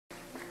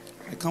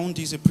I count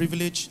this a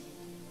privilege,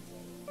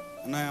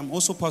 and I am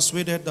also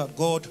persuaded that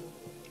God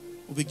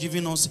will be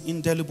giving us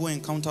indelible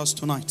encounters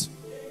tonight.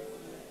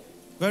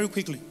 Very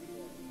quickly,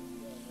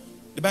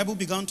 the Bible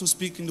began to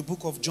speak in the book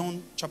of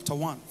John chapter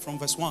 1 from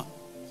verse 1.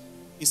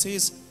 It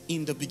says,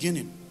 in the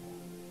beginning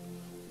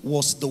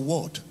was the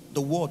Word,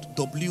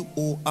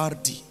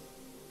 W-O-R-D.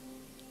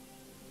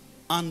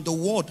 And the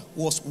Word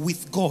was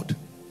with God.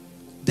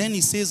 Then he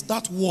says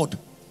that Word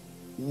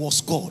was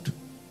God.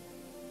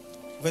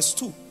 Verse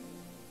 2.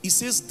 He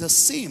says the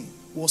same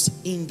was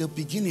in the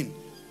beginning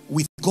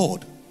with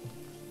God.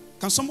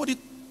 Can somebody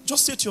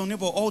just say to your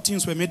neighbor, all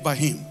things were made by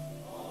him?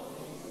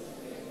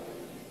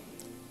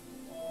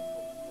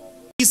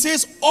 He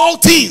says all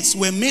things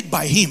were made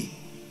by him.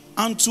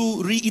 And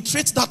to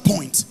reiterate that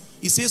point,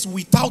 he says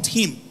without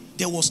him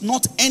there was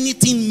not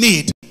anything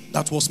made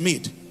that was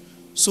made.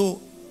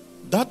 So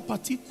that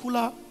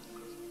particular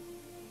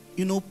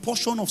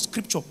portion of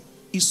scripture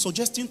is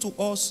suggesting to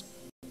us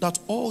that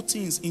all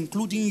things,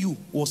 including you,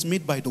 was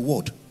made by the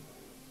Word.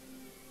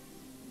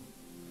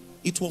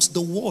 It was the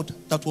Word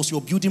that was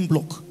your building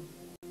block.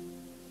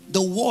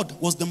 The Word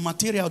was the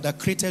material that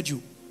created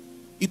you.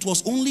 It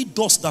was only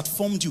dust that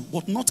formed you,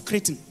 but not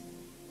creating.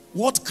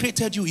 What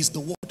created you is the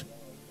Word.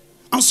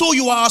 And so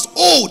you are as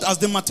old as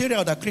the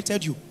material that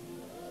created you,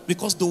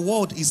 because the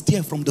Word is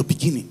there from the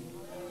beginning.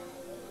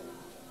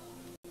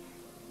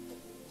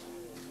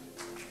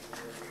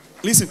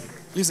 Listen,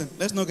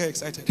 let's not get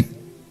excited.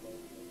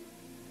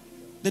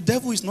 The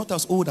devil is not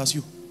as old as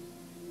you.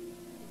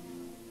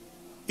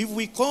 If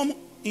we come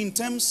in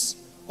terms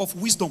of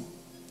wisdom,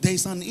 there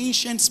is an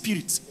ancient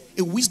spirit,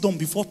 a wisdom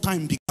before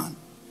time began.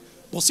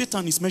 But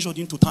Satan is measured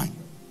into time,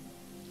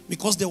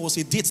 because there was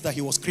a date that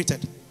he was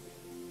created.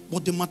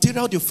 But the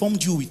material they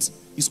formed you with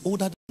is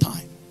older than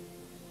time.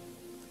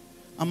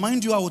 And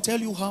mind you, I will tell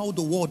you how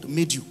the Word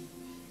made you.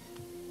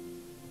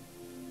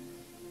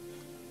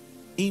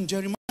 In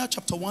Jeremiah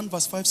chapter 1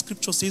 verse 5,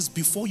 scripture says,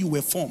 before you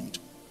were formed.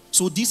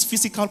 So this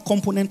physical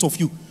component of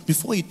you,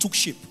 before it took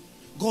shape,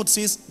 God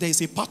says there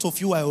is a part of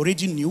you I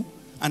already knew,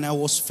 and I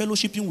was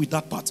fellowshipping with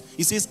that part.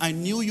 He says, I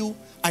knew you,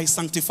 I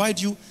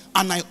sanctified you,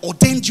 and I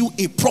ordained you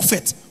a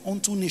prophet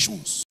unto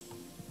nations.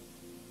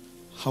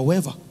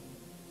 However,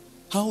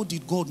 how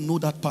did God know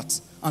that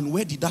part? And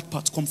where did that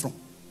part come from?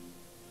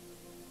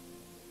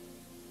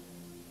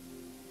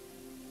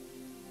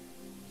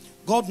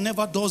 God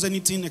never does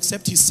anything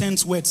except he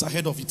sends words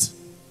ahead of it.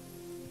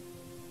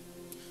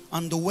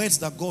 And the words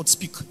that God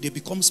speaks, they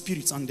become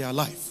spirits and they are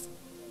alive.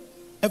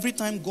 Every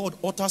time God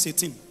utters a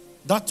thing,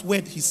 that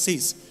word he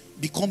says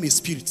become a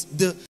spirit.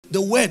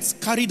 The words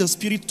carry the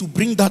spirit to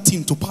bring that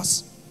thing to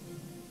pass.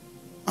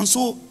 And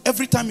so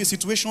every time a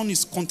situation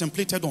is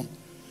contemplated on,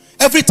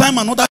 every time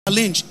another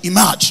challenge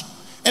emerges,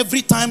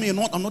 every time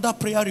another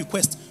prayer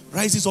request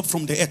rises up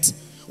from the earth,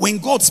 when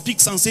God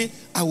speaks and say,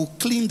 I will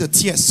clean the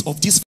tears of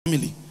this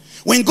family.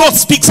 When God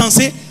speaks and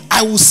say,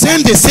 I will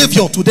send a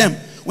savior to them.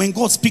 When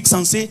God speaks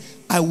and say,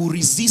 I will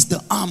resist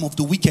the arm of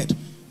the wicked.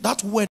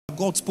 That word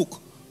God spoke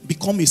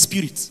become a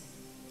spirit,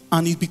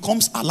 and it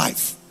becomes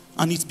alive,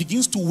 and it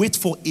begins to wait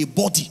for a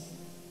body.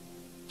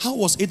 How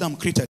was Adam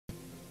created?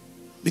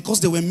 Because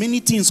there were many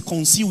things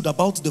concealed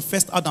about the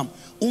first Adam.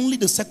 Only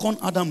the second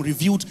Adam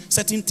revealed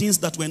certain things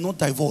that were not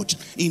divulged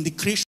in the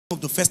creation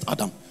of the first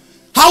Adam.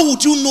 How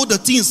would you know the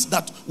things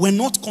that were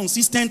not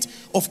consistent,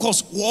 of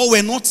course, or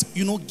were not,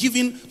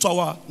 given to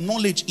our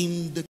knowledge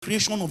in the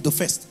creation of the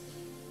first?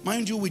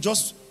 Mind you, we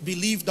just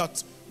believe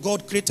that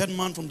God created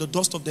man from the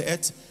dust of the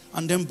earth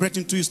and then breathed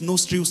into his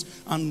nostrils,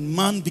 and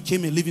man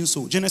became a living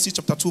soul. Genesis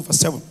chapter 2 verse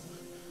 7.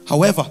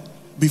 However,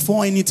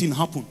 before anything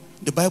happened,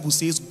 the Bible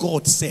says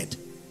God said,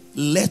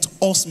 let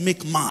us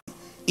make man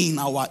in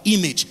our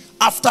image,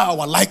 after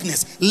our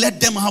likeness. Let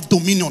them have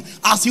dominion.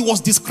 As he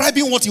was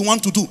describing what he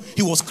wanted to do,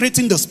 he was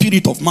creating the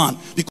spirit of man,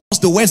 because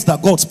the words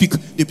that God speaks,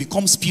 they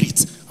become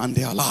spirit and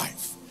they are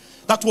alive.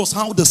 That was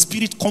how the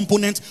spirit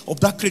component of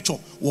that creature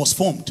was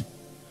formed.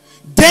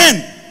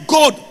 Then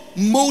God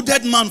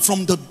molded man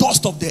from the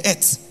dust of the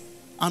earth,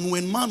 and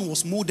when man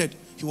was molded,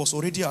 he was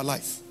already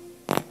alive.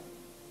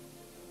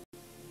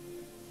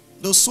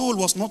 The soul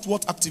was not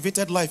what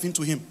activated life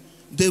into him.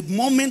 The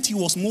moment he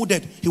was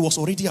molded, he was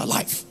already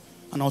alive.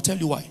 And I'll tell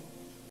you why.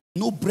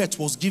 No breath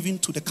was given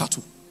to the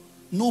cattle.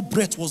 No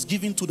breath was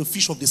given to the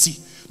fish of the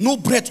sea. No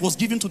breath was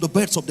given to the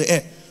birds of the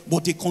air.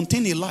 But they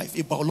contain a life,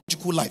 a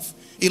biological life.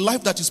 A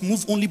life that is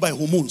moved only by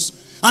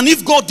hormones. And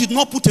if God did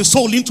not put a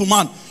soul into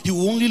man, he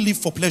will only live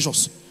for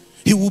pleasures.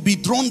 He will be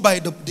drawn by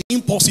the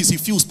impulses he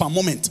feels per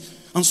moment.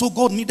 And so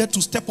God needed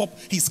to step up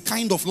his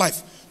kind of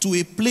life to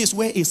a place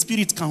where a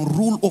spirit can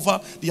rule over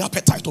the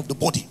appetite of the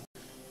body.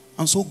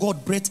 And so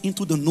God breathed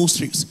into the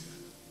nostrils.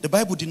 The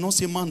Bible did not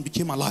say man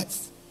became alive.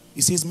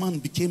 It says man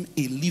became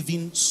a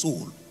living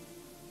soul.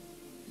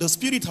 The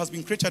spirit has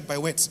been created by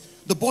words.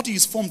 The body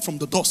is formed from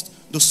the dust.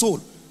 The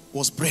soul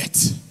was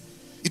breath.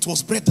 It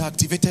was breath that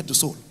activated the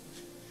soul.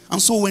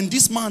 And so when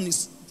this man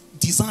is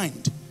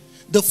designed,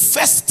 the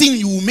first thing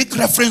you will make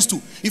reference to,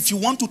 if you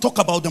want to talk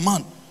about the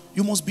man,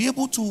 you must be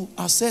able to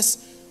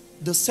assess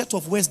the set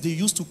of words they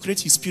used to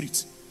create his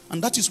spirit.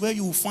 And that is where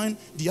you will find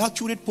the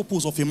accurate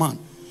purpose of a man.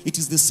 It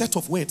is the set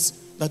of words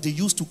that they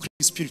used to create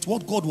his spirit.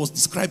 What God was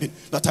describing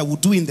that I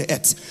would do in the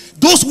earth.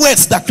 Those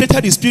words that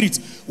created his spirit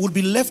will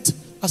be left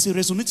as a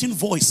resonating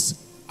voice,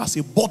 as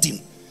a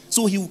burden.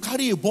 So he will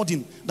carry a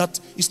burden that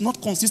is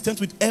not consistent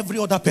with every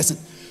other person.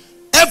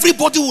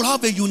 Everybody will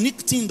have a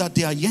unique thing that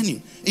they are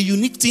yearning, a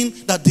unique thing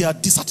that they are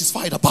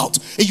dissatisfied about,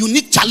 a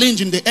unique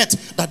challenge in the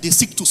earth that they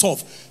seek to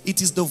solve.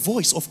 It is the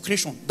voice of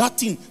creation, that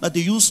thing that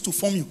they use to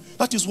form you.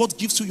 That is what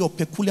gives you your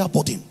peculiar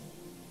burden.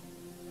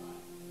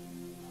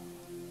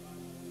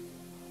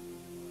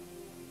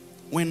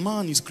 When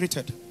man is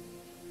created,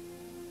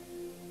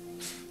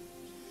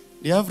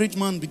 the average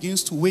man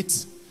begins to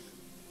wait.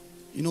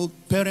 You know,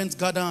 parents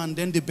gather and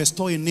then they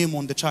bestow a name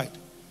on the child.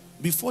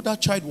 Before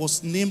that child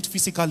was named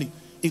physically,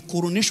 a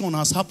coronation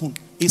has happened.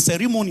 A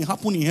ceremony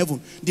happened in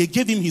heaven. They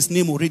gave him his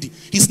name already.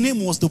 His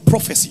name was the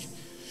prophecy.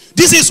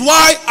 This is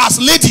why, as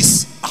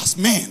ladies, as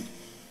men,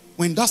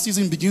 when that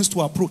season begins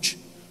to approach,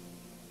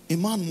 a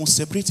man must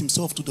separate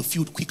himself to the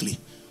field quickly.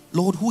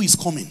 Lord, who is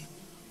coming?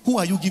 Who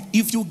are you giving?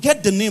 If you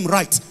get the name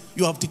right,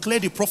 you have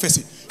declared a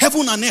prophecy.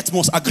 Heaven and earth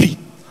must agree.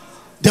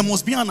 There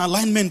must be an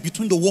alignment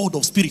between the world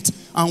of spirit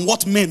and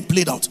what men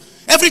played out.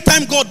 Every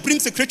time God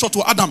brings a creature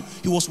to Adam,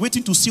 he was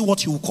waiting to see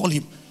what he will call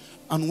him.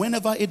 And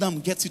whenever Adam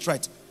gets it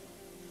right,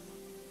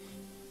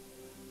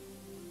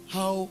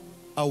 how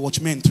are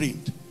watchmen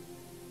trained?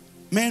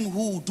 Men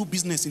who do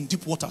business in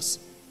deep waters,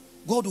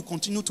 God will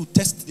continue to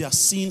test their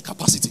seeing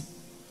capacity.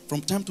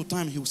 From time to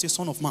time, he will say,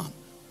 Son of man,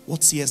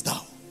 what seest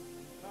thou?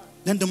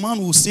 Then the man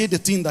will say the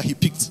thing that he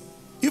picked.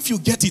 If you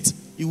get it,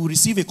 you will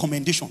receive a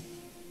commendation.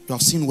 You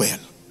have seen well.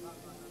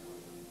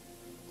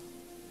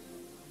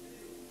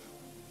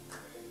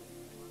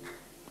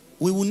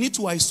 We will need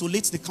to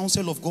isolate the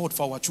counsel of God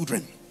for our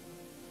children.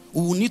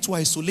 We will need to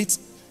isolate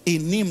a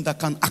name that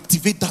can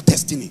activate that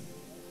destiny.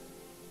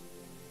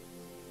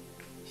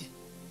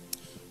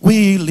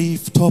 We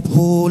lift up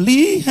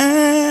holy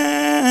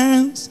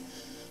hands,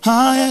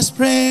 highest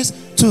praise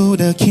to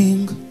the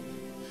King.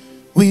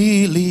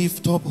 We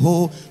lift up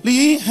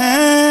holy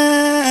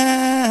hands.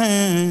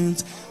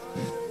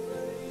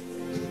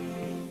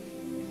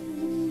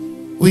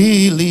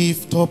 We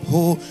lift up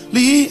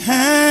holy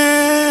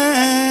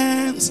hands,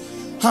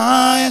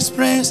 highest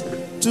praise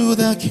to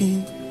the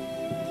King.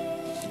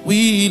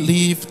 We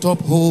lift up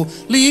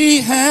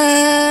holy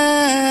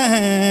hands,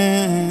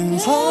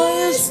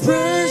 highest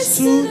praise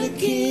to the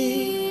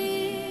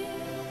King.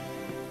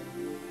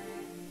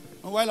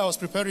 And while I was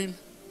preparing,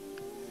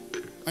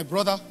 my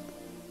brother,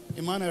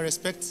 a man I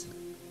respect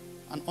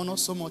and honor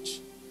so much,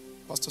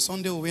 Pastor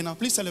Sunday Owena,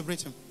 please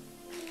celebrate him.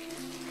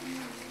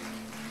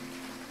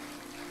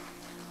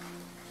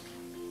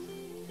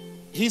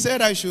 He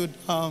said I should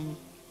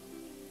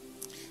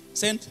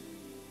send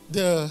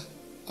the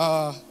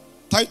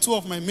title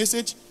of my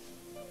message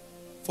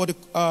for the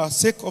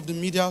sake of the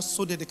media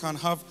so that they can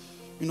have,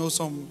 you know,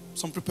 some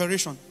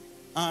preparation.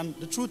 And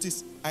the truth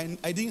is, I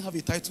didn't have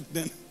a title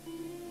then.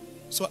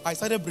 So I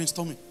started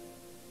brainstorming.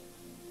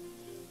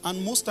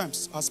 And most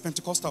times, as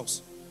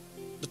Pentecostals,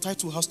 the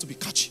title has to be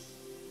catchy.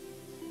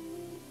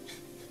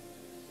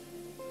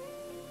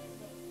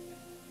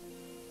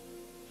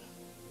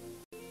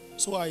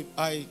 So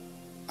I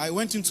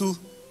went into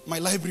my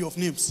library of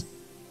names.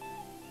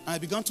 And I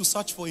began to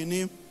search for a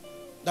name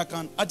that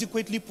can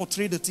adequately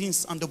portray the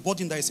things and the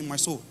burden that is in my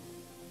soul.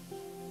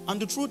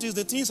 And the truth is,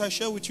 the things I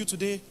share with you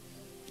today,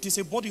 it is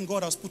a burden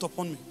God has put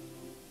upon me.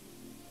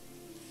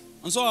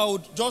 And so I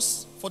would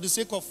just, for the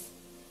sake of,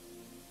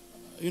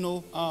 you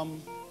know,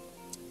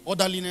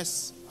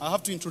 orderliness, I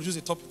have to introduce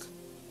a topic.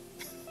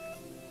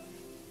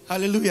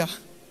 Hallelujah.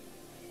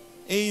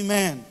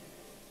 Amen.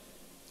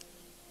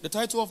 The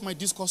title of my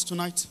discourse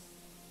tonight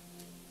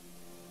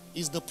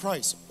is The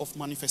Price of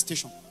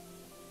Manifestation.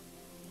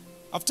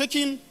 I've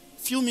taken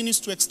few minutes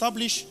to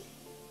establish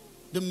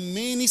the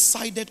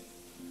many-sided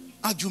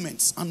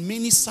arguments and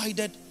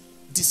many-sided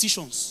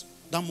decisions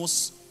that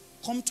must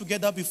come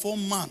together before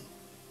man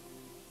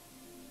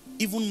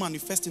even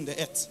manifest in the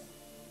earth.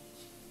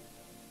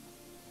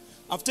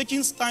 I've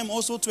taken time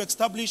also to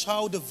establish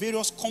how the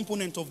various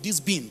components of this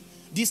being,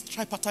 this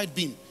tripartite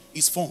being,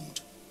 is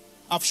formed.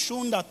 I've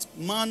shown that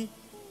man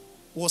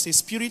was a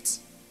spirit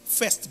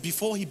first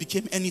before he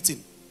became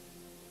anything.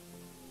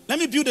 Let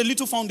me build a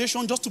little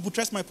foundation just to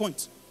buttress my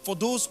point for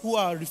those who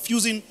are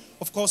refusing,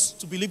 of course,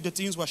 to believe the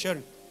things we're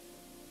sharing.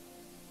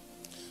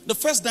 The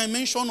first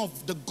dimension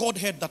of the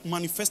Godhead that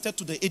manifested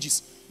to the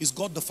ages is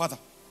God the Father.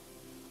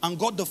 And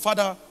God the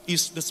Father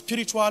is the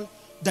spiritual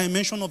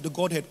dimension of the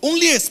Godhead.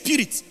 Only a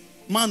spirit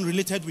man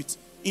related with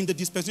in the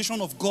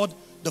dispensation of God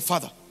the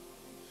Father.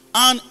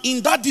 And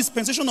in that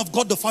dispensation of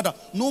God the Father,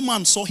 no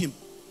man saw him.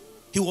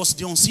 He was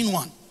the unseen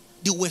one.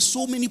 There were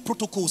so many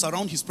protocols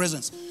around his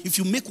presence. If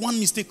you make one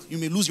mistake, you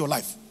may lose your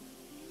life.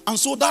 And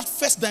so that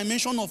first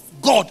dimension of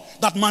God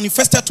that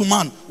manifested to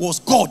man was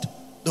God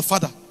the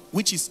Father,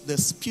 which is the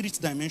spirit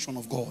dimension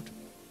of God.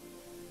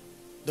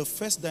 The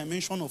first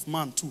dimension of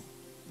man too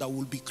that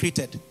will be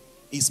created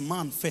is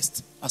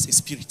manifest as a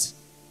spirit.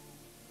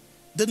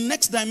 The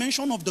next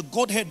dimension of the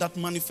Godhead that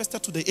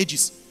manifested to the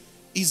ages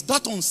is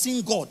that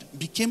unseen God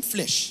became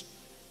flesh.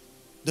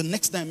 The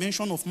next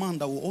dimension of man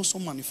that will also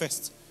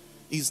manifest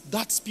is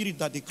that spirit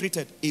that they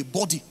created, a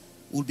body,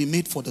 will be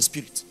made for the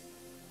spirit.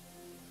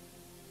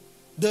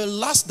 The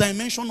last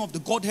dimension of the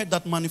Godhead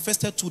that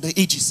manifested to the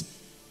ages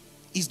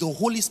is the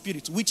Holy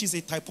Spirit, which is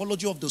a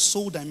typology of the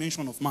soul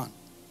dimension of man.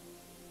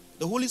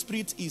 The Holy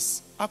Spirit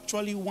is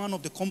actually one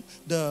of the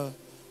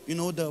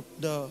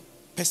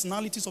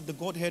personalities of the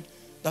Godhead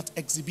that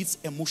exhibits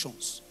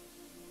emotions.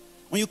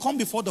 When you come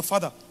before the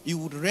Father, you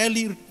will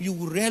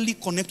rarely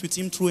connect with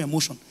him through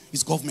emotion.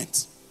 His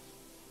government,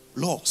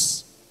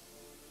 laws.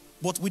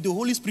 But with the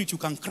Holy Spirit, you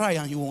can cry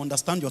and he will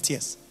understand your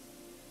tears.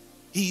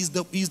 He is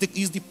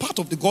the part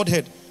of the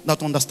Godhead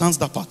that understands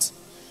that part.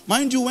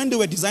 Mind you, when they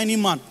were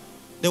designing man,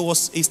 there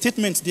was a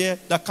statement there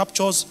that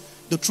captures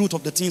the truth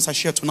of the things I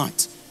shared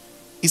tonight.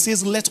 It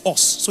says, let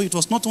us. So it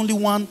was not only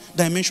one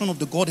dimension of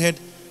the Godhead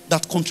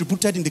that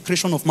contributed in the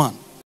creation of man.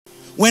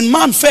 When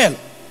man fell,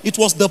 it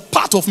was the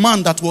part of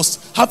man that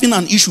was having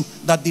an issue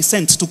that they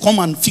sent to come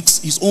and fix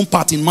his own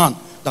part in man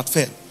that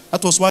fell.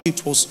 That was why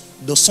it was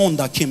the Son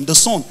that came. The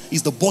Son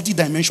is the body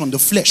dimension, the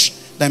flesh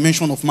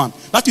dimension of man.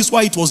 That is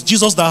why it was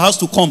Jesus that has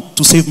to come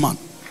to save man.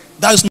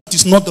 That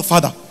is not the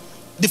Father.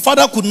 The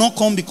Father could not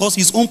come because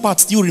his own part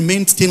still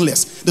remained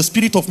stainless. The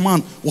spirit of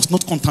man was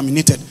not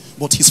contaminated,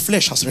 but his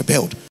flesh has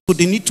rebelled. So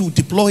they need to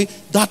deploy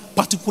that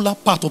particular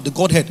part of the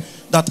Godhead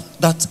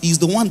that is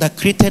the one that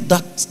created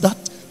that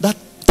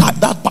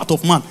part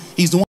of man.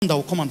 He's the one that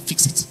will come and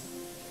fix it.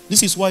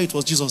 This is why it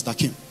was Jesus that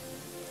came.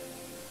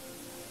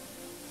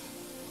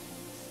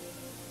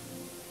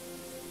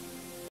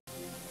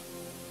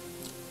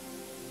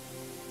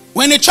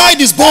 When a child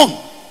is born,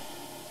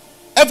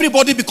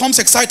 everybody becomes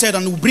excited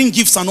and will bring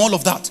gifts and all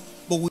of that.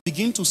 But we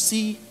begin to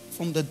see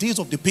from the days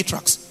of the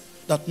patriarchs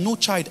that no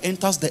child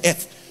enters the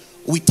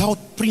earth without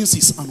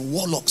princes and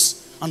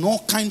warlocks and all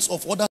kinds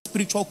of other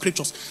spiritual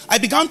creatures. I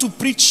began to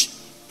preach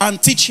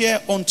and teach here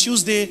on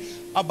Tuesday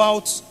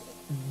about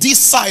this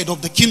side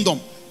of the kingdom,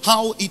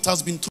 how it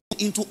has been thrown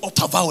into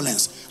utter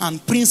violence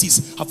and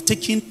princes have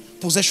taken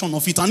possession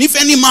of it. And if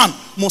any man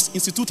must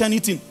institute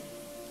anything,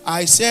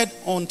 I said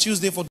on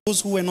Tuesday, for those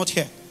who were not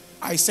here,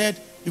 I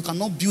said you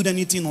cannot build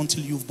anything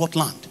until you've bought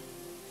land.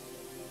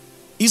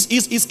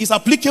 It's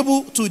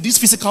applicable to this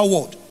physical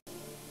world.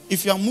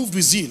 If you are moved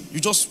with zeal, you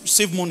just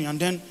save money and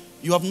then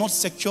you have not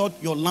secured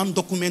your land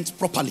document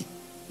properly.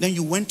 Then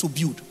you went to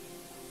build.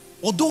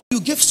 Although you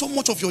gave so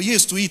much of your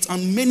years to it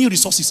and many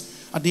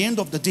resources, at the end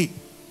of the day,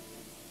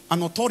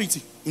 an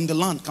authority in the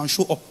land can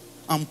show up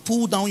and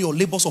pull down your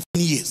labors of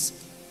many years.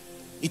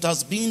 It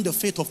has been the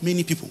fate of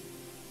many people.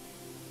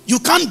 You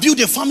can't build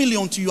a family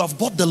until you have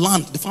bought the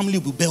land the family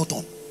will be built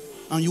on.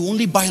 And you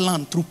only buy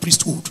land through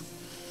priesthood.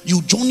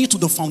 You journey to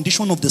the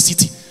foundation of the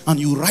city and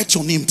you write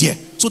your name there.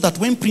 So that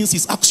when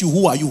princes ask you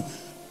who are you,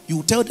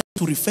 you tell them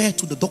to refer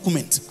to the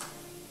document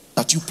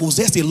that you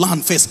possess a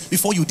land first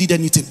before you did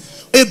anything.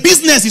 A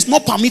business is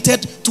not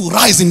permitted to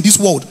rise in this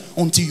world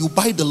until you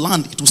buy the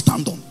land it will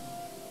stand on.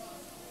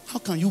 How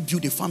can you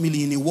build a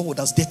family in a world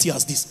as dirty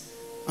as this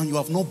and you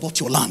have not bought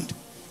your land?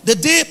 The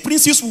day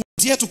princes will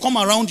dare to come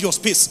around your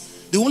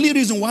space, the only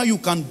reason why you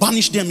can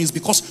banish them is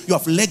because you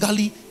have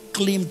legally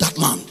claimed that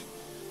land.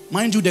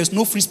 Mind you, there's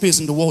no free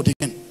space in the world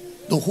again.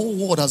 The whole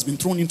world has been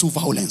thrown into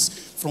violence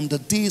from the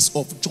days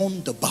of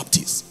John the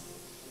Baptist.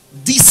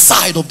 This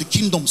side of the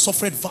kingdom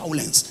suffered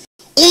violence.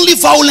 Only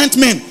violent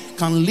men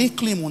can lay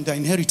claim on their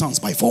inheritance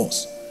by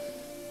force.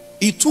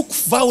 It took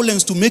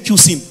violence to make you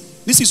sin.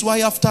 This is why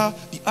after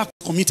the act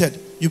committed,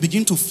 you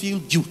begin to feel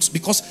guilt.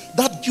 Because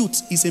that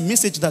guilt is a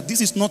message that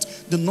this is not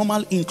the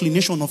normal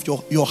inclination of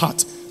your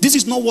heart. This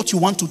is not what you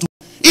want to do.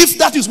 If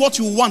that is what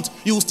you want,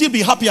 you will still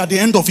be happy at the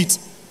end of it.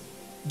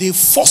 They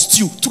forced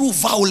you through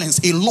violence,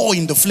 a law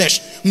in the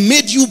flesh,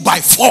 made you by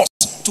force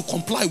to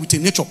comply with a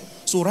nature.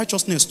 So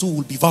righteousness too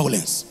will be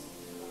violence.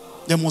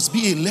 There must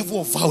be a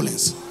level of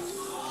violence.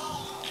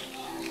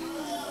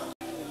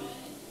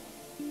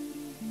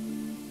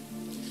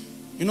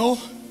 You know,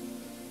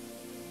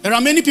 there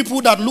are many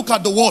people that look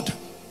at the word.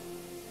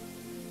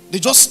 They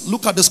just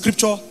look at the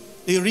scripture,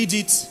 they read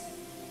it,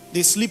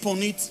 they sleep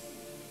on it.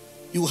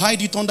 You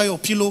hide it under your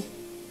pillow.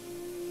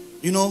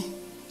 You know,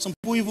 some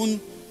people even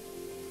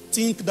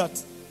think that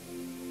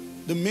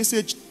the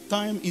message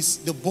time is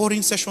the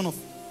boring session of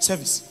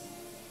service.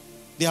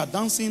 They are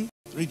dancing,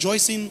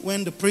 rejoicing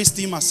when the praise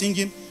team are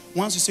singing.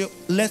 Once you say,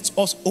 let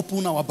us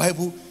open our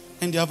Bible,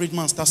 and the average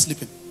man starts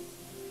sleeping.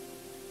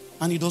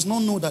 And he does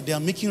not know that they are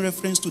making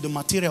reference to the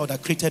material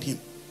that created him.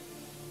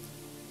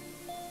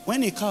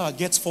 When a car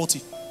gets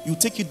faulty, you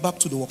take it back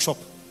to the workshop.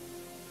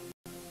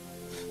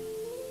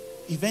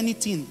 If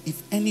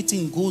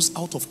anything goes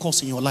out of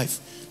course in your life,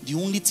 the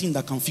only thing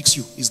that can fix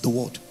you is the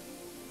word.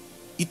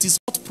 It is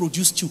what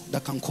produced you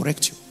that can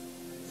correct you.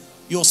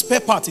 Your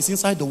spare part is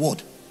inside the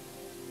word.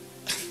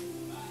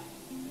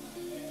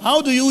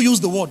 How do you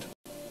use the word?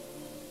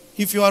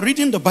 If you are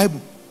reading the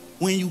Bible,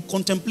 when you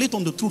contemplate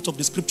on the truth of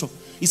the scripture,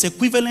 it's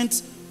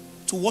equivalent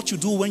to what you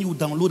do when you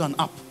download an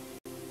app.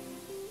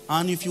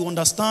 And if you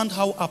understand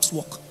how apps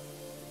work,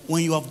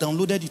 when you have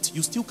downloaded it,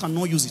 you still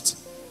cannot use it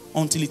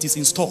until it is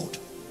installed.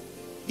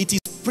 It is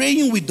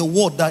praying with the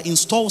word that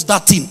installs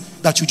that thing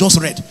that you just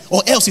read,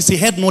 or else it's a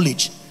head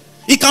knowledge.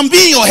 It can be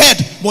in your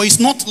head, but it's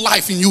not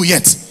life in you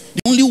yet.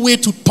 The only way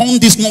to turn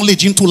this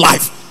knowledge into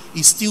life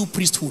is still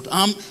priesthood.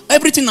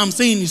 Everything I'm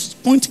saying is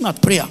pointing at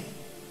prayer.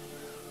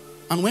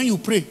 And when you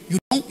pray,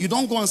 you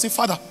don't go and say,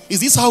 Father, is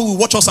this how we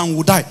watch us and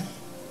we'll die?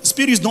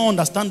 Spirits don't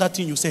understand that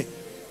thing you say.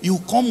 You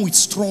come with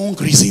strong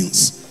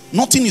reasons.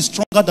 Nothing is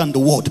stronger than the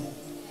word.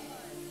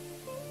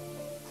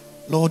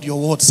 Lord,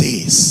 your word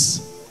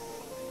says,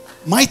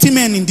 mighty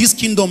men in this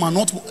kingdom are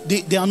not,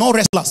 they are not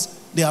wrestlers,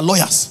 they are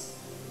lawyers.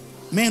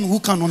 Men who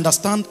can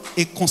understand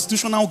a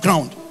constitutional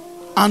ground,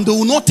 and they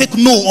will not take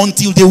no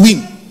until they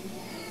win.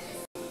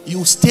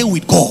 You stay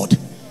with God.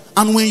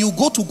 And when you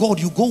go to God,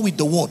 you go with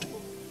the word.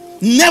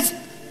 Never,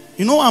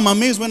 I'm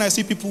amazed when I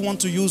see people want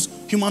to use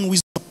human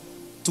wisdom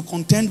to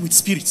contend with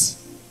spirits.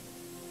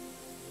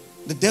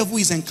 The devil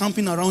is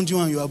encamping around you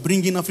and you are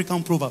bringing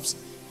African proverbs.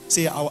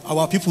 Say,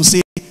 our people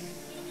say,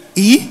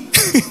 E?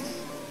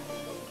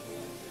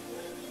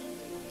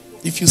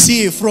 If you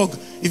see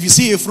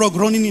a frog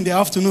running in the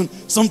afternoon,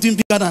 something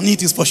bigger than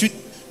it is pursued.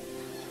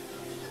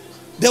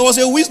 There was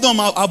a wisdom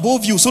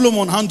above you.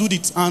 Solomon handled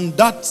it, and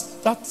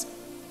that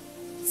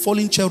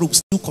falling cherub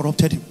still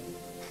corrupted him.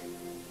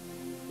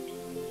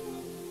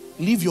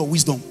 Leave your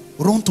wisdom.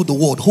 Run to the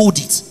word. Hold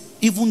it.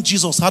 Even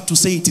Jesus had to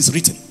say it is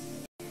written.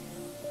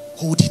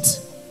 Hold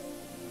it.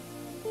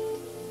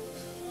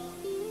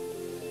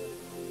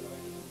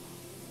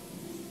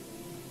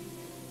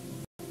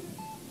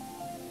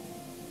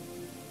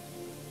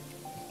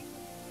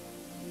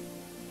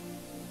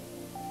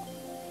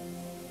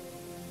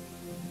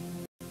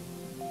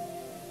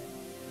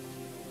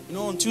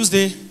 On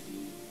Tuesday,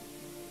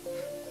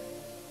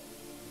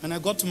 when I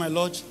got to my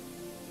lodge,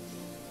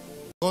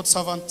 God's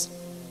servant,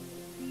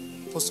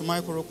 Pastor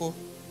Michael Rocco,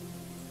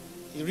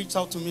 he reached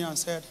out to me and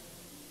said,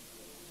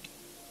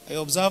 I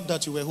observed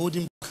that you were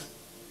holding back.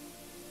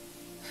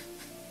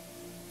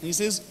 And he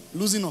says,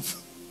 losing off.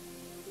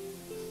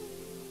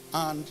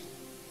 And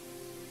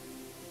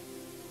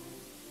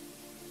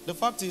the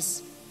fact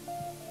is,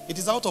 it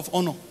is out of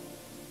honor.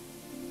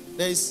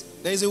 There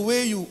is a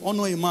way you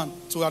honor a man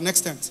to an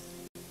extent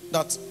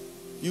that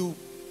you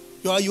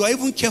are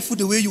even careful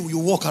the way you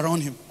walk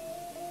around him.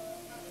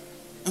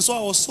 And so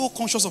I was so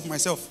conscious of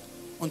myself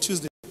on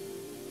Tuesday.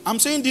 I'm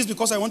saying this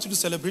because I want you to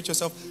celebrate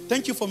yourself.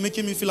 Thank you for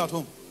making me feel at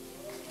home.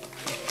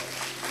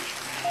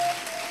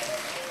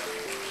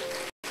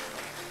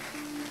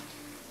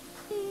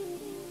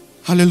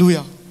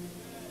 Hallelujah.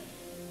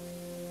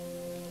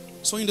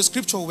 So in the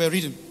scripture we're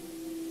reading,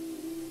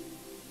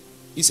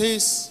 he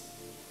says,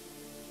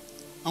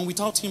 and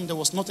without him there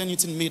was not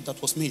anything made that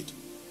was made.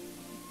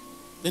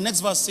 The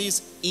next verse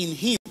says, in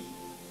him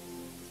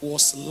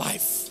was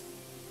life,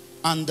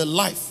 and the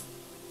life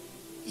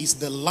is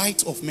the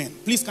light of men.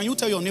 Please, can you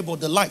tell your neighbor,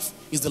 the life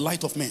is the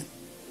light of men?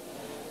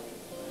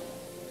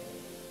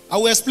 I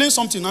will explain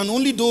something, and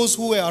only those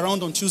who were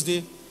around on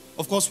Tuesday,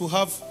 of course, will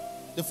have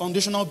the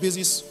foundational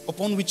basis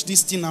upon which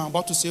this thing I'm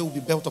about to say will be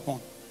built upon.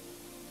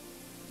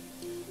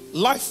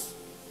 Life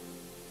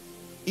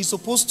is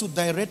supposed to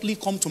directly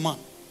come to man.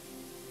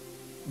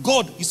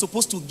 God is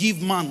supposed to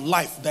give man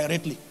life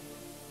directly.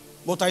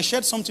 But I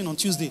shared something on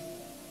Tuesday.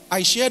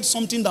 I shared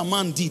something that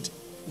man did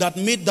that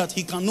made that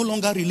he can no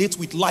longer relate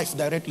with life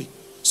directly.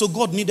 So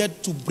God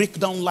needed to break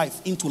down life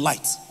into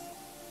light.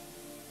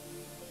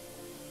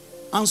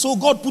 And so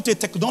God put a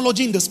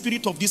technology in the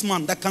spirit of this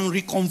man that can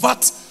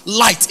reconvert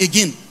light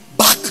again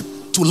back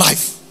to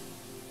life.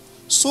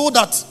 So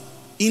that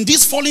in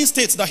this fallen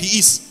state that he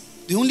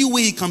is, the only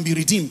way he can be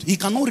redeemed, he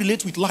cannot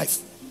relate with life.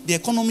 The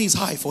economy is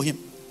high for him.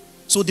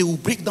 So they will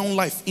break down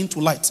life into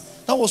light.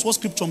 That was what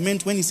scripture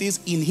meant when he says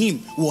in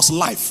him was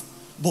life.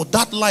 But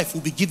that life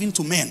will be given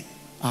to men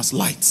as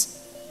light.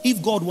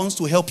 If God wants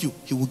to help you,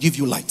 he will give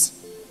you light.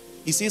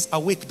 He says,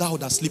 awake thou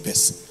that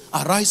sleepest,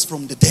 arise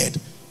from the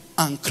dead,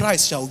 and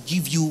Christ shall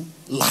give you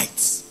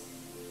light.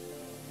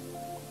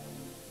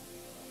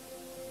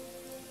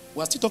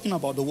 We're still talking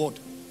about the word.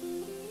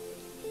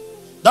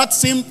 That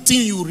same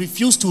thing you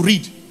refuse to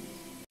read,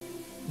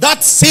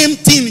 that same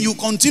thing you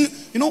continue.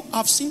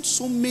 I've seen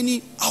so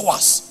many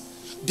hours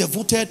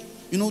devoted,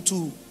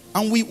 to,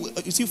 and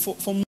you see,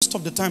 for most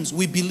of the times,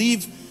 we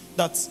believe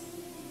that,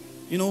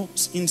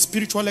 in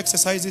spiritual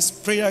exercises,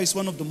 prayer is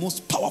one of the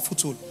most powerful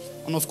tools.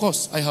 And of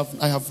course, I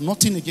have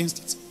nothing against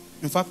it.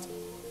 In fact,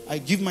 I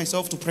give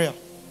myself to prayer.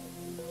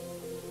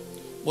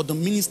 But the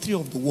ministry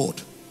of the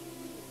word,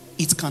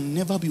 it can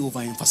never be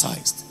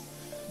overemphasized.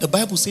 The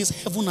Bible says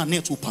heaven and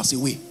earth will pass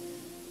away.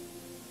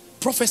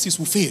 Prophecies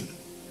will fail.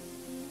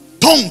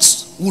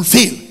 Tongues will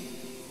fail.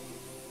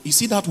 You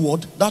see that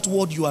word? That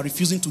word you are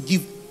refusing to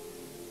give.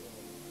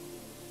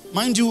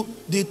 Mind you,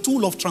 the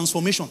tool of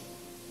transformation.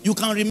 You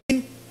can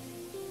remain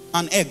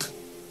an egg.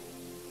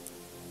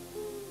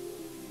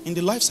 In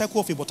the life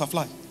cycle of a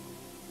butterfly,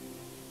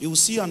 you will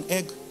see an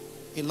egg,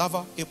 a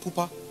larva, a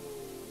pupa,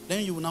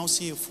 Then you will now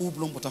see a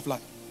full-blown butterfly.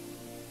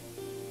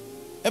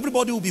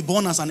 Everybody will be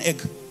born as an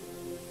egg.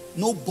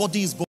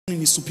 Nobody is born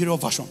in a superior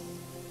version.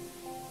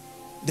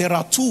 There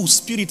are tools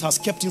Spirit has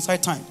kept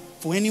inside time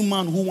for any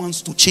man who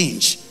wants to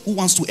change, who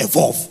wants to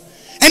evolve.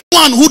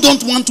 Anyone who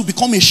don't want to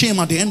become a shame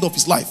at the end of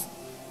his life.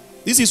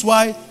 This is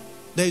why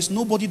there is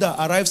nobody that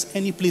arrives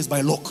any place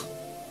by luck.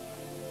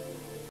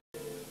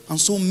 And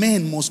so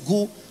men must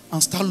go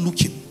and start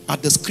looking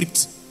at the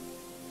script.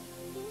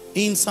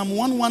 In Psalm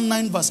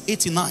 119 verse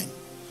 89,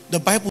 the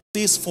Bible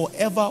says,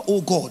 forever,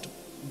 O God,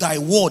 thy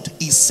word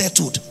is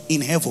settled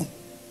in heaven.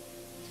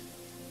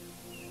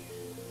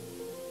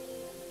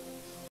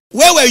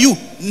 Where were you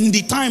in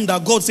the time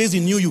that God says he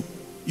knew you?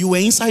 You were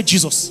inside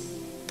Jesus.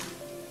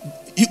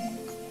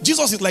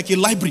 Jesus is like a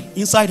library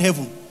inside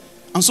heaven.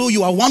 And so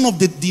you are one of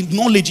the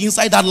knowledge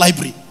inside that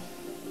library.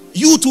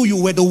 You too,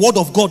 you were the word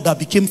of God that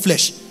became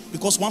flesh.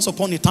 Because once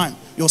upon a time,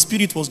 your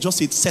spirit was just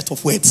a set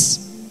of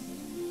words.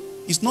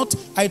 It's not,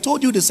 I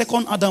told you the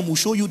second Adam will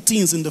show you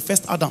things in the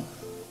first Adam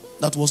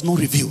that was not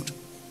revealed.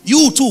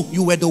 You too,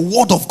 you were the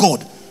word of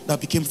God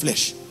that became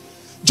flesh.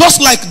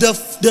 Just like the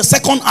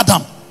second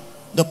Adam,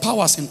 the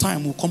powers in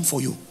time will come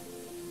for you.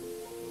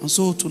 And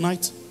so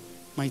tonight,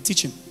 my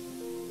teaching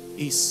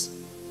is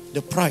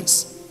the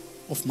price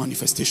of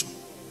manifestation.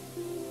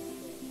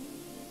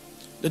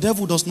 The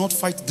devil does not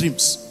fight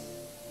dreams.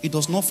 He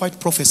does not fight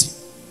prophecy.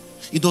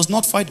 He does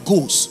not fight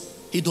goals.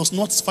 He does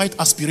not fight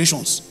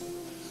aspirations.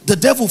 The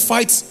devil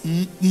fights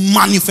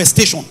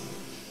manifestation.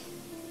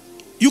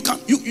 You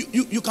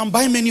can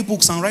buy many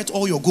books and write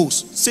all your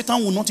goals.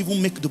 Satan will not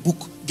even make the book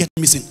get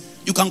missing.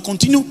 You can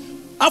continue.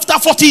 After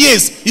 40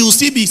 years, you will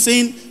still be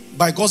saying,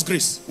 by God's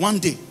grace, one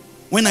day,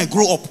 when I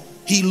grow up,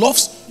 he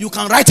loves, you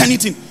can write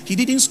anything. He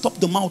didn't stop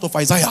the mouth of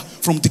Isaiah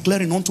from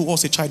declaring, unto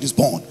us a child is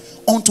born.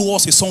 Unto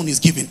us a son is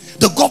given.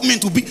 The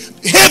government will be,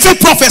 heavy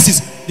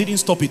prophecies. Didn't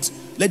stop it.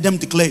 Let them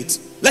declare it.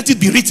 Let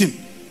it be written.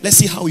 Let's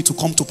see how it will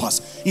come to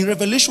pass. In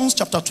Revelation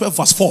chapter 12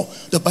 verse 4,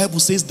 the Bible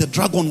says the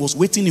dragon was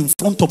waiting in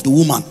front of the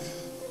woman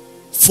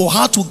for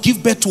her to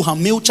give birth to her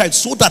male child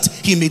so that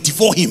he may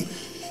devour him.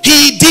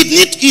 He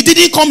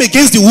didn't come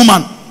against the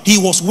woman. He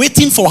was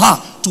waiting for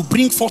her to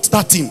bring forth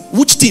that thing.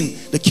 Which thing?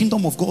 The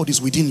kingdom of God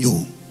is within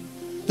you.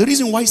 The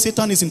reason why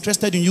Satan is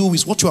interested in you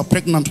is what you are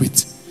pregnant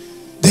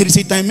with. There is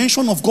a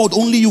dimension of God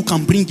only you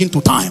can bring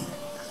into time.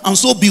 And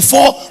so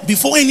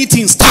before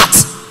anything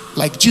starts,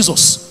 like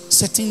Jesus,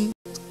 certain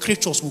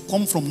creatures will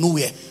come from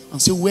nowhere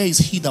and say, where is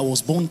he that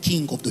was born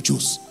king of the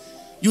Jews?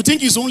 You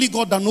think it's only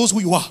God that knows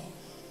who you are?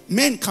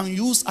 Men can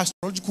use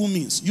astrological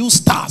means, use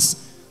stars,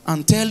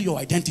 and tell your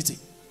identity.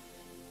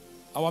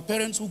 Our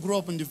parents who grew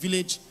up in the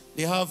village,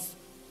 they have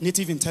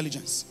native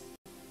intelligence.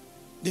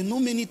 They know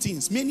many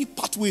things, many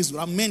pathways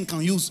that men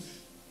can use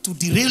to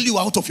derail you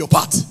out of your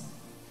path.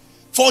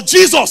 For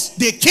Jesus,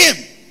 they came.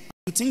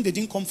 You think they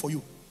didn't come for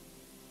you?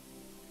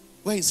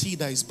 Where is he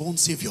that is born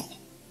Savior?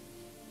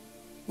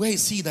 Where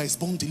is he that is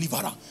born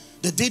Deliverer?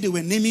 The day they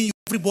were naming you,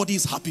 everybody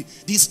is happy.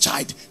 This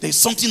child, there is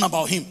something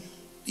about him.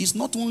 It's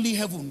not only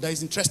heaven that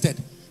is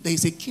interested. There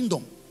is a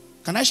kingdom.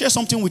 Can I share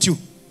something with you?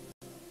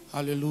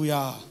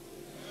 Hallelujah.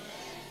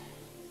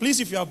 Please,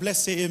 if you are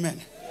blessed, say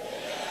amen.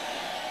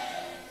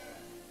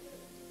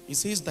 He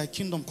says, thy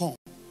kingdom come,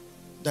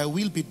 thy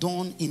will be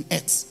done in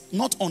earth,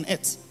 not on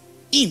earth,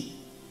 in.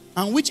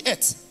 And which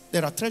earth?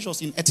 There are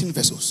treasures in earthen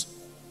vessels.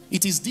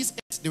 It is this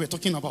earth they were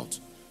talking about.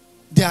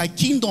 Thy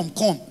kingdom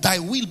come, thy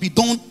will be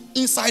done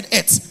inside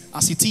earth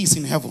as it is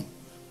in heaven.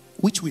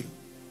 Which will?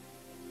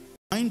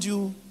 Mind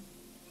you,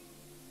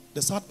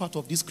 the sad part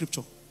of this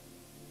scripture,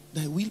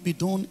 thy will be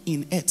done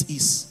in earth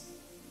is,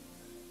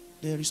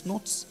 there is no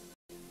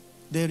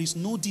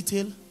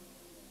detail,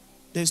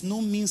 there is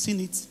no means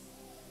in it.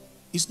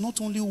 It's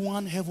not only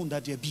one heaven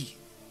that there be.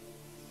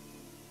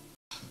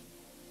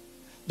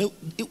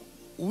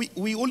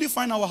 We only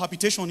find our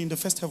habitation in the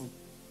first heaven.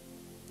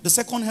 The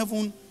second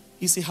heaven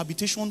is a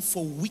habitation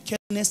for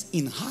wickedness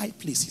in high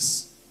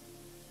places.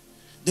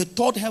 The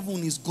third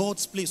heaven is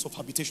God's place of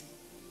habitation.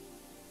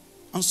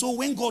 And so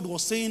when God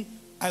was saying,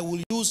 I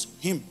will use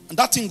him, and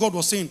that thing God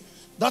was saying,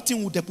 that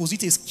thing will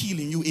deposit a skill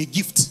in you, a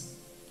gift.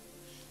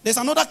 There's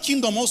another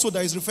kingdom also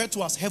that is referred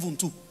to as heaven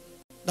too,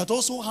 that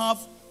also have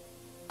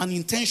an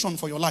intention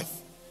for your life.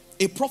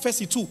 A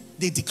prophecy too,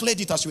 they declared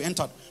it as you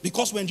entered.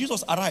 Because when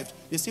Jesus arrived,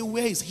 they say,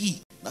 where is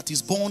he that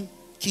is born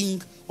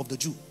King of the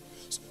Jews?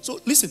 So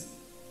listen,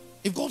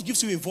 if God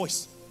gives you a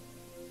voice,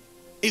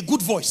 a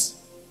good voice,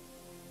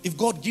 if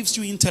God gives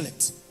you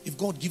intellect, if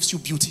God gives you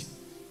beauty,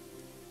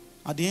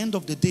 at the end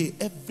of the day,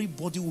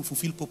 everybody will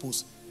fulfill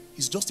purpose.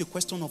 It's just a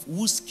question of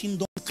whose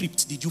kingdom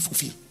script did you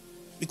fulfill?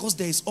 Because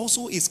there is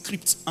also a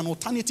script, an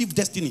alternative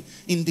destiny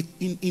in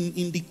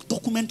the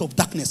document of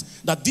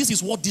darkness, that this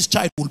is what this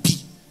child will be.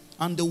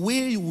 And the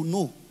way you will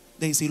know,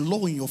 there is a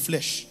law in your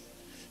flesh.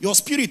 Your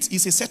spirit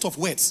is a set of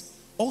words.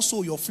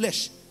 Also your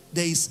flesh,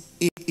 there is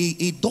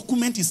a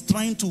document is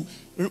trying to,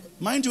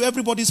 mind you,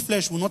 everybody's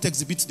flesh will not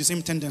exhibit the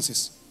same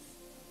tendencies.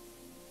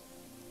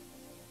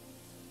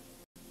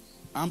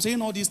 I'm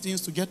saying all these things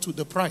to get to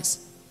the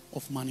price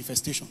of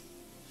manifestation.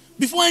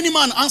 Before any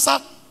man answer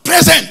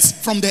present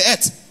from the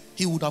earth,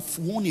 he would have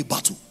won a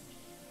battle.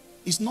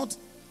 It's not,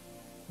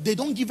 they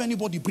don't give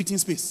anybody breathing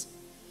space.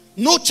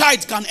 No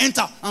child can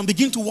enter and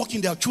begin to walk in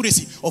the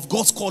accuracy of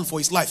God's call for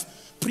his life.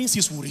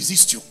 Princes will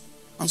resist you.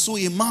 And so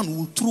a man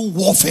will, through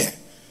warfare,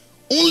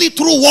 only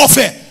through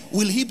warfare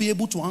will he be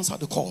able to answer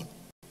the call.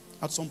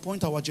 At some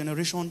point, our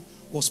generation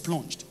was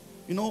plunged.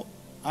 You know,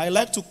 I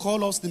like to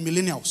call us the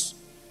millennials.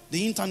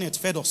 The internet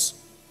fed us.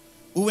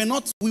 We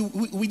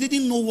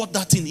didn't know what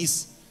that thing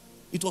is.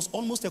 It was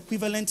almost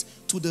equivalent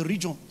to the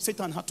region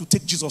Satan had to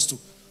take Jesus to,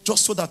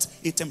 just so that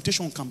a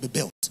temptation can be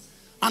built.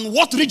 And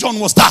what region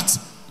was that?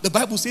 The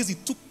Bible says he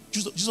took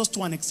Jesus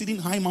to an exceeding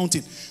high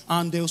mountain.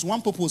 And there was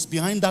one purpose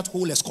behind that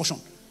whole excursion.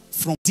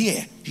 From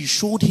there, he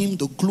showed him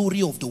the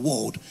glory of the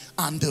world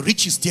and the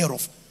riches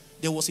thereof.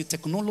 There was a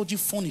technology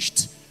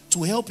furnished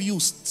to help you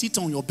sit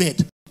on your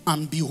bed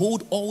and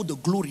behold all the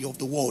glory of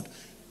the world.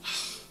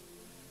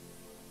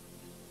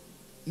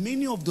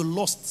 Many of the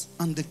lusts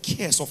and the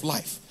cares of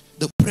life,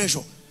 the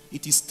pressure,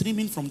 it is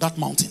streaming from that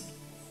mountain.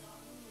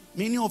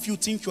 Many of you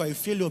think you are a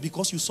failure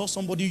because you saw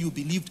somebody you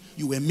believed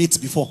you were mates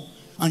before.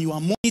 And you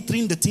are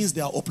monitoring the things they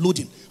are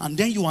uploading. And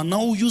then you are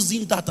now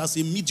using that as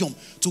a medium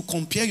to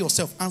compare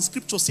yourself. And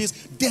scripture says,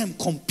 them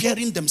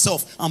comparing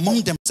themselves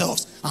among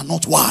themselves are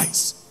not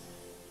wise.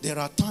 There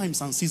are times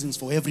and seasons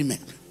for every man.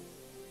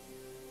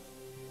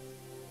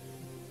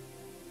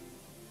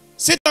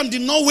 Satan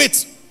did not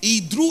wait.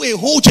 He drew a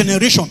whole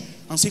generation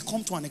and said,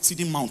 come to an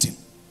exceeding mountain.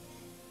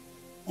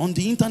 On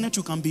the internet,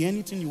 you can be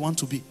anything you want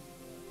to be.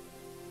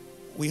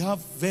 We have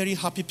very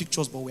happy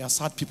pictures, but we are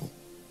sad people.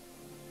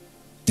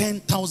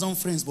 10,000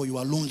 friends, but you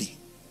are lonely.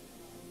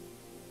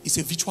 It's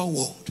a virtual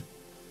world.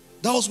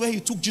 That was where he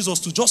took Jesus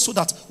to, just so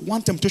that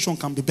one temptation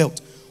can be built.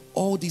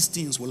 All these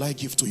things will I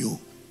give to you.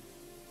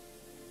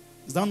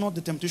 Is that not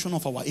the temptation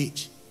of our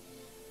age?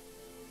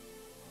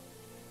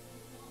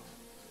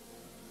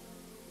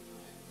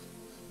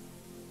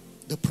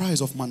 The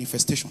price of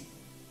manifestation.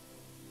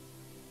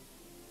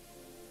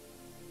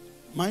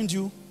 Mind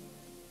you,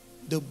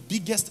 the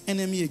biggest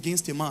enemy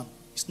against a man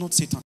is not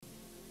Satan.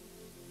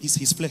 It's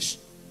his flesh.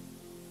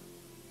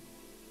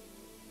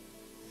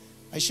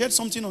 I shared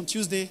something on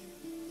Tuesday,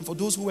 and for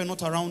those who were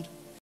not around,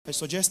 I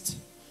suggest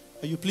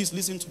that you please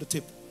listen to the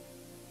tape.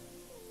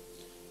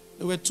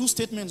 There were two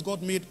statements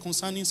God made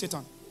concerning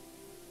Satan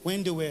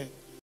when they were,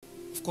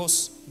 of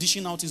course,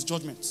 dishing out his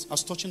judgments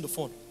as touching the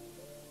fall.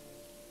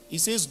 He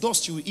says,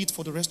 dust you will eat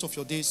for the rest of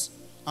your days,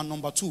 and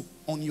number two,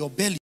 on your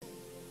belly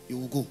you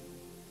will go.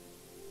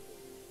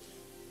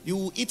 You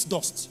will eat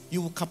dust.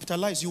 You will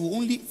capitalize. You will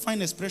only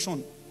find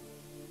expression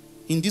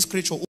in this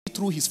creature only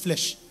through his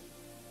flesh.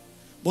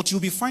 But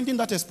you'll be finding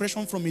that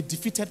expression from a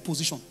defeated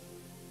position.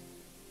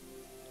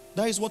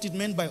 That is what it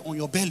meant by on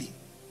your belly.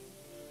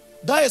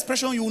 That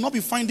expression, you will not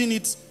be finding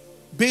it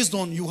based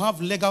on you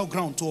have legal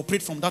ground to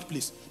operate from that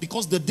place.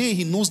 Because the day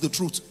he knows the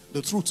truth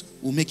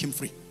will make him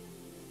free.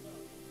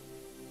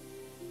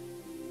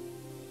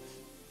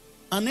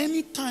 And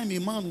any time a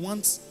man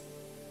wants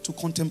to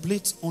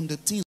contemplate on the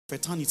things of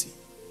eternity,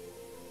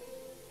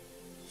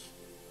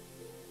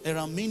 there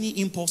are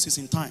many impulses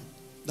in time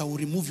that will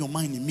remove your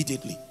mind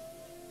immediately.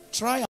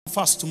 Try and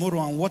fast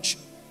tomorrow and watch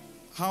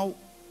how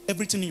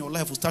everything in your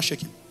life will start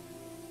shaking.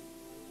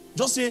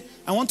 Just say,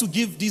 I want to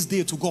give this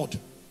day to God.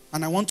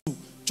 And I want to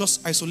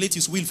just isolate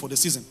his will for the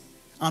season.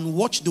 And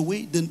watch the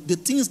way, the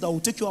things that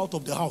will take you out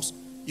of the house.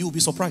 You will be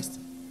surprised.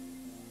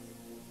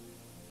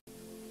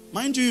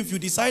 Mind you, if you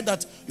decide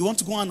that you want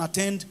to go and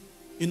attend,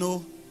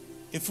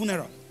 a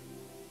funeral.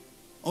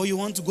 Or you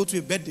want to go to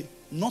a birthday.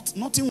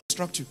 Nothing will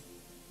distract you.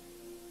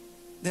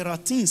 There are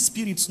things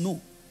spirits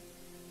know.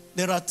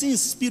 There are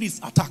things spirits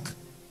attack.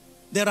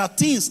 There are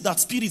things that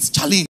spirits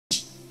challenge.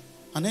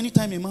 And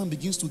anytime a man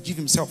begins to give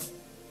himself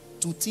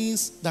to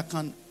things that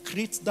can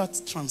create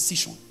that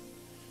transition,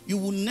 you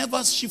will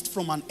never shift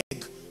from an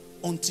egg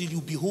until you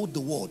behold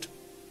the word.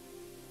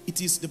 It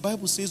is, the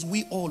Bible says,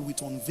 we all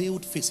with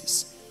unveiled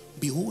faces,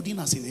 beholding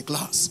as in a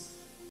glass,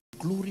 the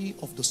glory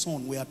of the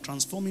Son, we are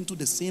transformed into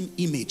the same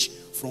image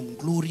from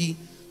glory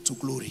to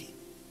glory.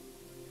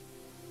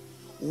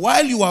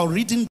 While you are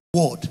reading the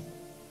word,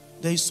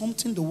 there is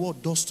something the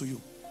word does to you.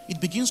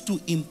 It begins to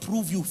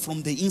improve you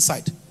from the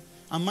inside.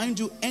 And mind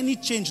you, any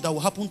change that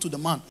will happen to the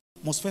man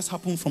must first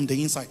happen from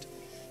the inside.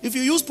 If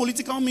you use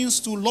political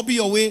means to lobby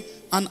your way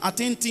and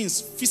attain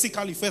things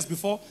physically first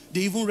before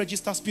they even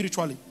register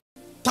spiritually,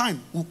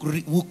 time will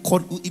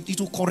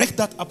correct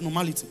that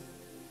abnormality.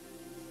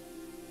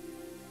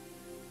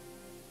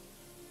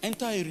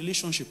 Enter a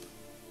relationship.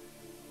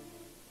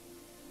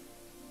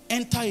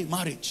 Enter a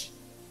marriage.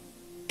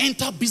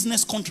 Enter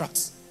business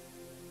contracts.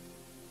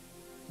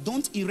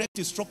 Don't erect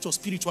a structure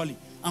spiritually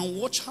and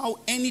watch how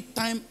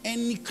anytime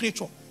any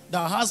creature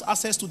that has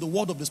access to the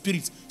word of the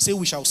Spirit say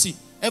we shall see.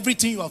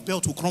 Everything you have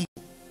built will crumble.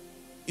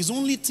 It's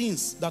only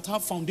things that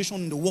have foundation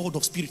in the word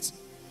of Spirit.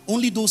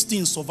 Only those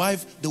things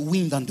survive the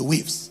wind and the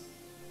waves.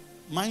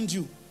 Mind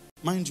you.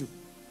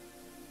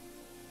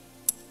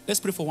 Let's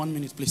pray for 1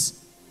 minute,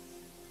 please.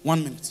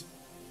 1 minute.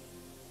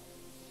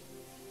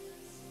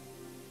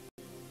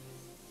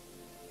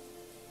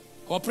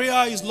 Our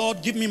prayer is,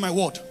 Lord, give me my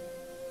word.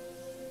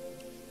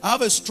 I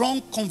have a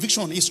strong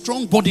conviction, a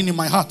strong burden in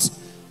my heart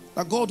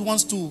that God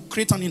wants to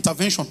create an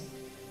intervention.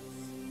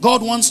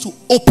 God wants to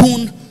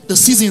open the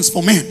seasons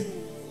for men.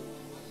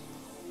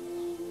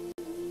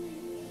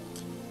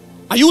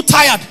 Are you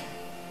tired?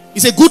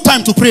 It's a good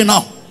time to pray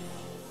now.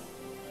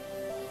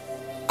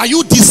 Are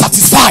you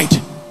dissatisfied?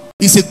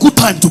 It's a good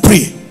time to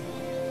pray.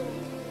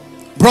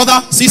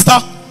 Brother, sister,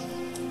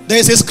 there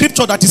is a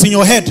scripture that is in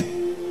your head.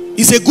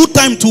 It's a good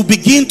time to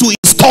begin to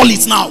install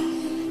it now.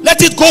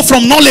 Let it go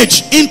from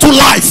knowledge into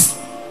life.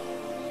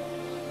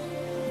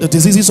 The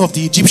diseases of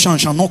the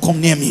Egyptians shall not come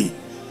near me.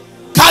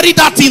 Carry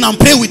that in and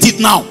pray with it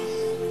now.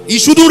 It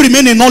shouldn't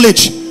remain a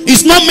knowledge.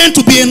 It's not meant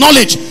to be a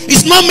knowledge.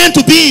 It's not meant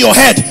to be in your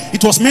head.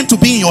 It was meant to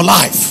be in your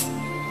life.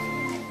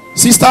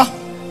 Sister,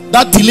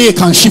 that delay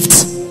can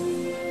shift.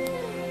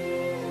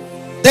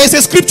 There is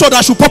a scripture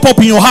that should pop up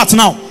in your heart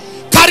now.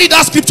 Carry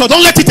that scripture.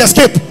 Don't let it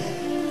escape.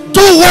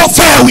 Do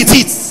warfare with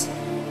it.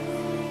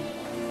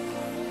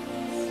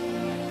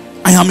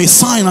 I am a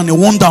sign and a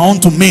wonder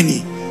unto many.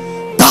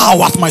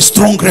 Thou art my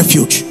strong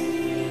refuge.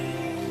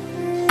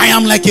 I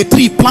am like a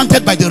tree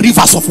planted by the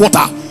rivers of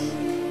water.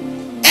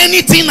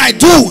 Anything I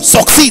do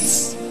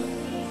succeeds.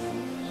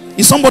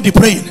 Is somebody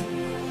praying?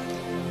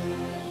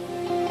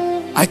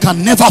 I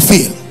can never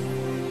fail.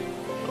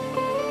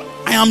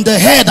 I am the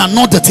head and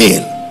not the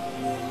tail.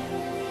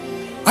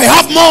 I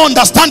have more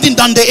understanding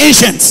than the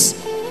ancients.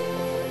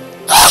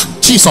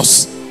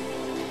 Jesus.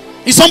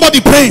 Is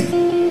somebody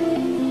praying?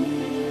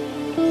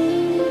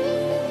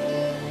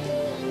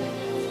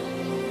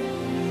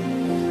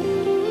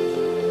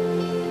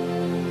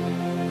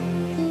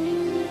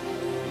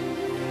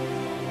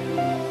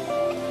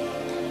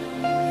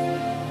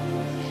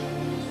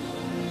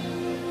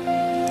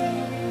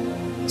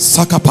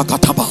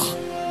 Sakapakataba.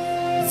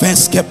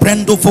 Veske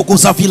prendo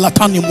fogozavila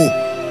tanimo.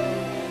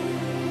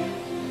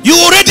 You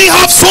already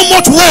have so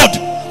much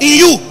word in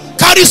you.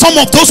 Carry some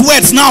of those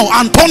words now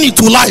and turn it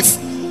to life.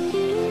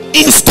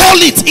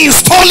 Install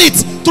it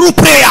through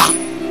prayer.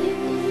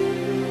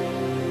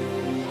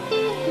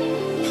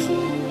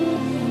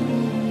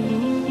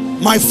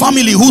 My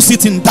family who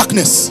sit in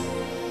darkness,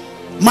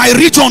 my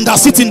region that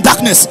sits in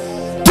darkness,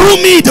 through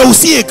me they will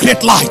see a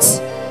great light.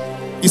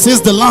 It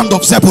says the land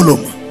of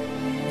Zebulun,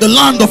 the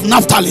land of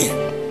Naphtali,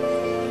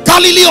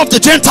 Galilee of the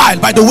Gentile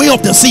by the way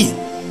of the sea.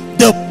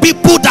 The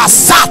people that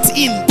sat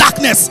in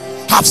darkness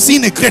have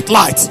seen a great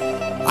light.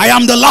 I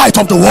am the light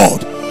of the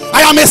world.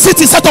 I am a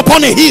city set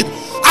upon a hill.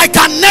 I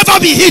can never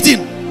be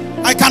hidden.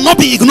 I cannot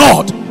be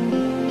ignored.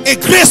 A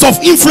grace of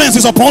influence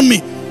is upon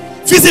me.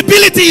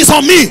 Visibility is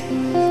on me.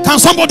 Can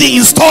somebody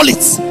install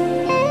it?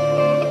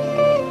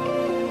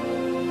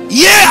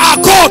 Ye are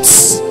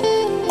gods.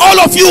 All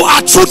of you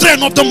are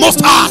children of the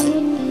Most High.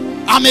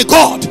 I'm a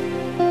God.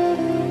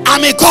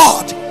 I'm a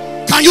God.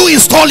 Can you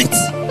install it?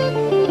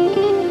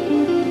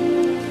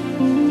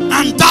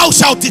 And thou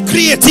shalt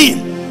decree a thing,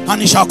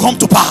 and it shall come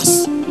to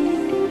pass.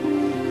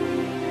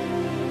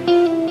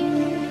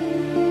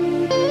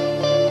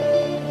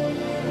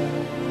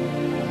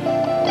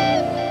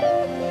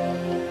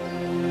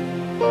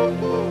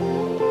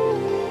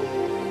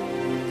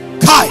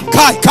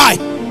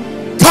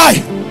 Kai.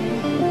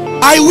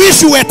 I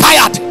wish you were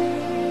tired.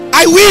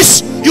 I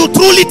wish you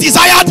truly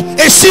desired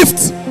a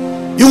shift.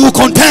 You will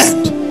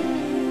contend.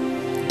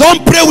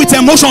 Don't pray with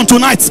emotion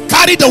tonight.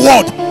 Carry the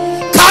word.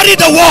 Carry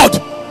the word.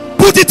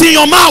 Put it in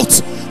your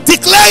mouth.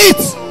 Declare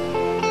it.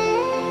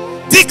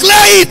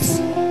 Declare it.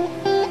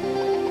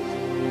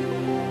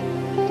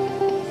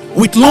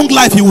 With long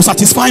life he will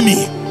satisfy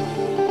me.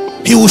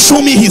 He will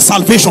show me his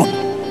salvation.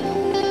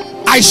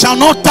 I shall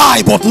not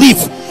die but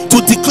live to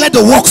declare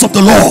the works of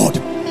the Lord.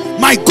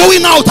 My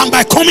going out and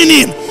my coming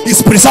in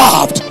is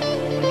preserved.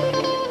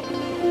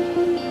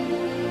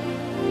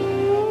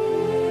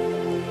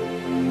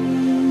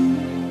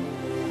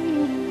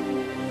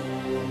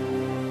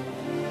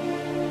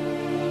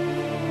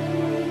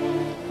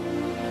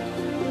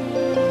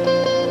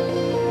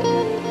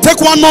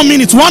 Take 1 more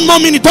minute. 1 more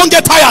minute. Don't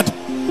get tired.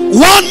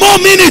 1 more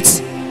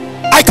minute.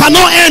 I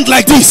cannot end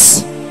like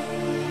this.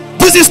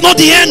 This is not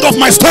the end of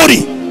my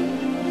story.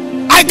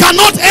 I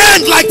cannot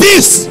end like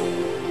this.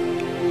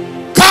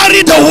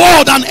 Carry the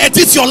word and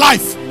edit your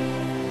life.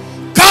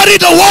 Carry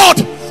the word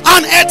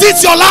and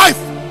edit your life.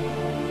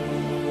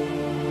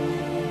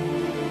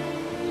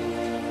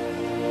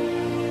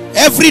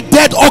 Every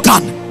dead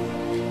organ,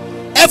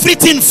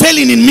 everything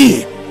failing in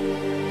me,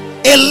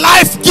 a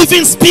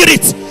life-giving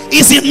spirit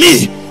is in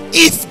me.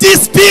 If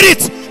this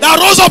spirit that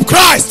rose up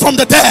Christ from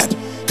the dead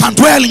can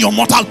dwell in your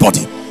mortal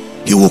body,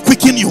 he will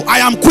quicken you. I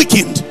am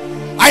quickened.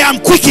 I am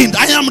quickened.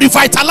 I am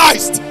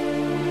revitalized.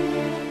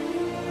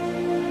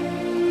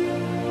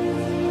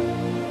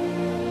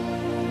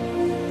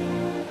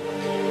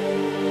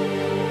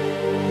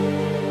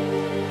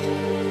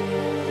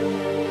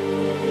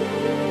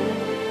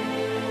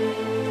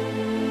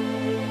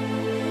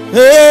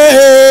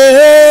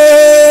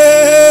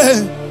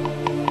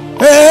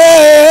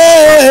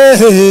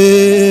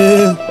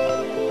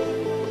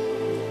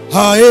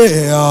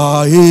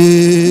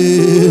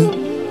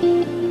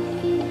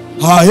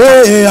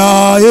 Aye,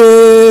 aye.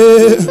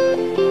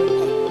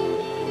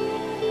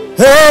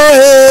 Hey,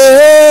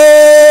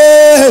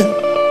 hey,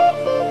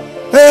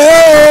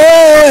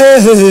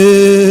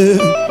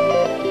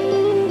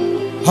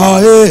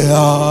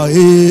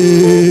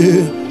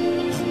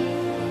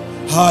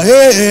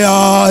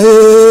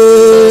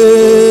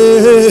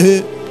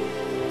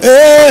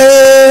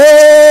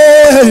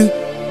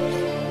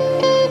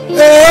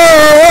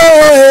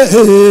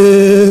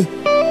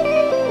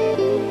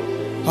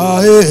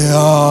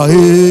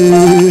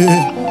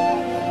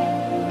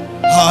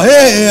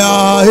 aye,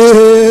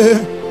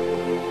 aye.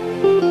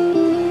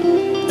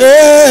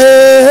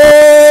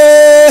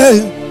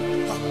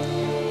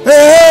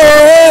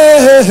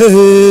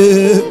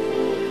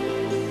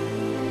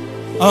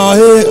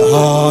 Aye,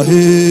 aye.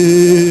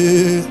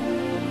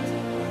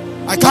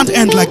 I can't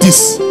end like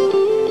this.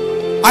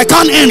 I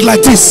can't end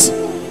like this.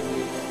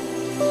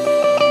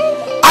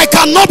 I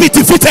cannot be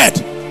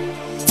defeated.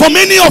 For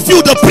many of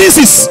you, the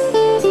princes,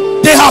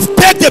 they have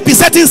pegged a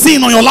besetting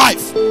sin on your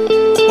life.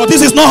 But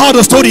this is not how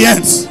the story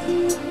ends.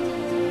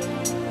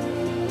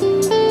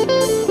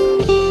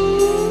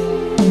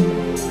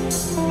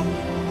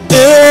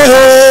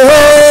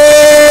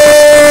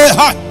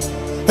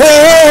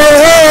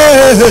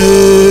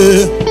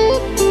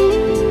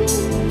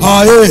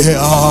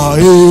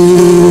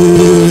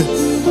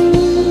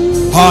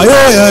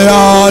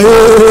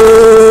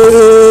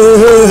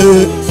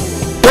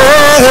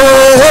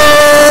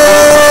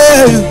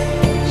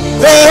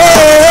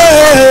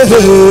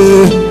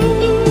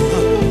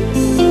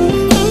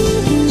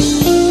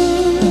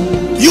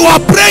 You are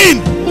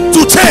praying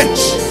to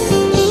change.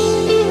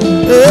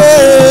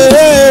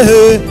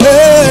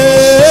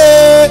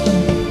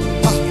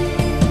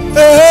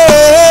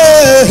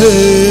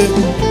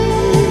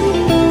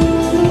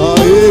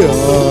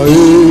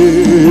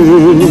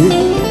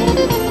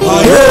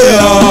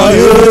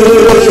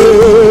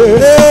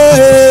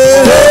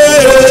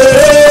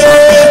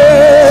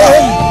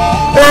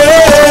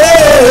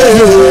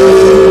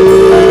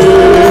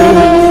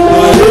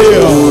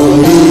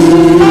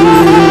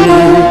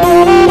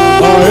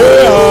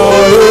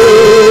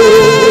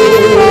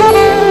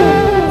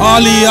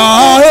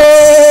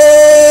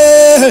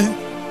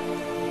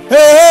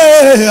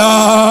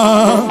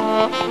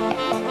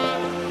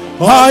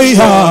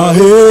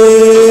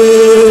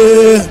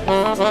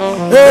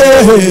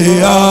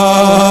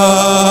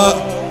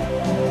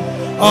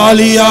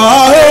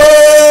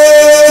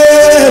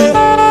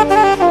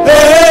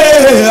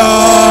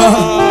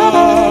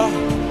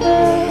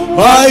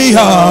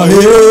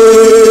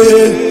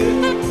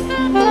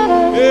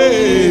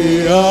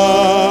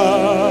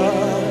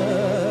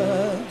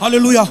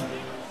 Hallelujah.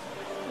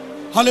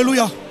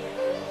 Hallelujah.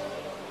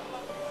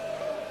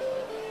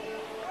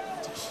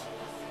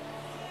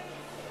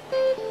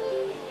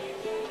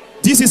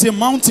 This is a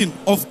mountain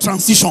of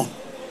transition.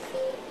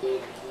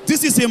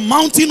 This is a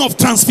mountain of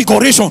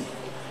transfiguration.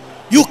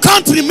 You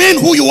can't remain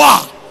who you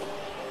are.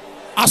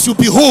 As you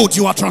behold,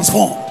 you are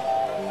transformed.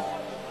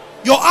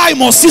 Your eye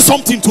must see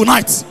something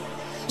tonight.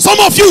 Some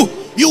of you,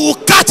 you will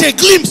catch a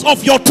glimpse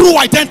of your true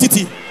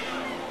identity.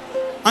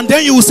 And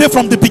then you will say,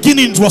 from the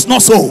beginning it was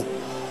not so.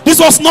 This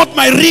was not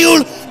my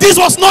real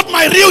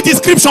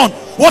description.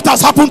 What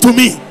has happened to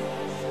me?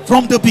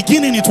 From the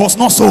beginning it was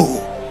not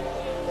so.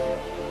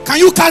 Can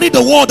you carry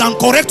the word and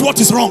correct what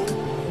is wrong?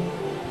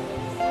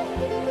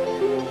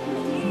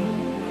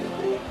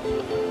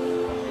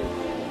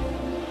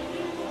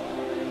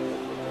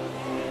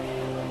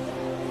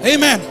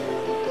 Amen.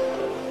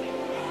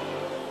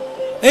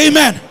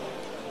 Amen.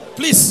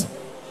 Please,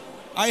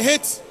 I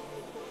hate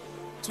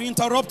to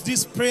interrupt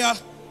this prayer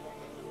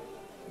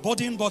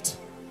burden, but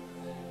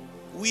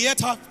we yet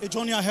have a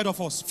journey ahead of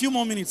us. Few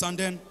more minutes and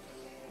then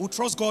we'll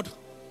trust God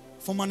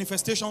for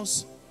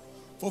manifestations,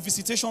 for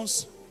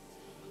visitations,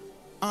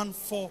 and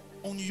for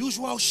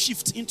unusual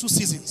shift into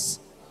seasons.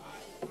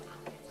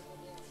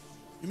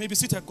 You may be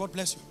seated. God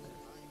bless you.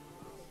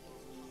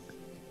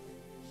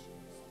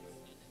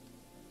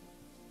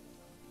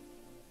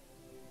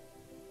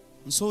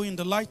 And so in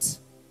the light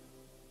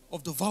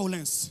of the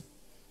violence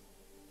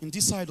in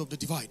this side of the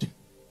divide,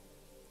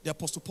 the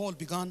Apostle Paul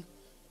began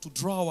to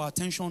draw our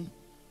attention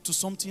to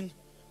something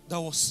that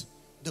was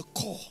the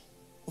core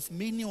of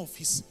many of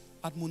his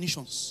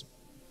admonitions.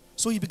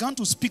 So he began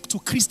to speak to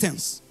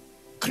Christians,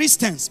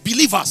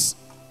 believers.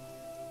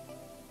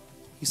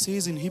 He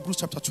says in Hebrews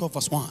chapter 12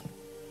 verse 1,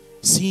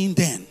 seeing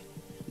then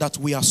that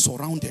we are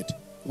surrounded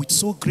with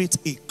so great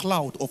a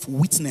cloud of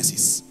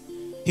witnesses.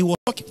 He was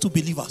talking to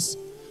believers.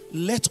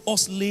 Let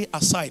us lay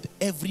aside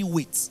every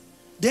weight.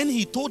 Then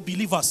he told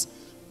believers,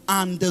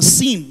 and the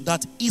sin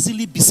that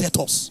easily beset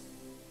us.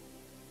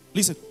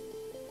 Listen,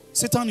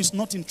 Satan is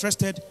not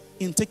interested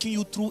in taking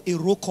you through a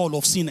roll call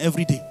of sin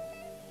every day.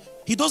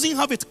 He doesn't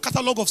have a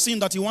catalog of sin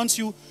that he wants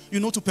you,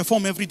 to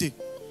perform every day.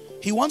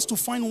 He wants to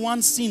find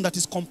one sin that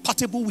is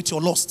compatible with your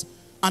lust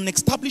and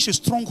establish a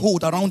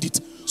stronghold around it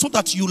so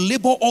that you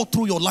labor all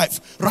through your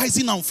life,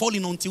 rising and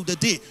falling until the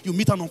day you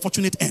meet an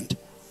unfortunate end.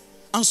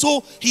 And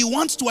so he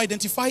wants to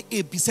identify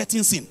a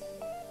besetting sin.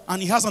 And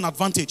he has an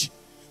advantage.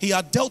 He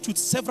had dealt with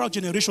several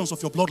generations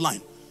of your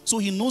bloodline. So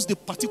he knows the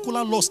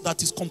particular loss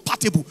that is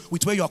compatible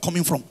with where you are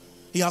coming from.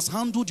 He has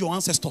handled your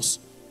ancestors.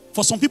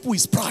 For some people,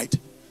 it's pride.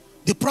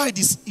 The pride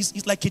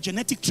is like a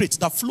genetic trait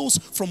that flows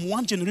from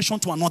one generation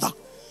to another.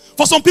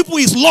 For some people,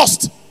 it's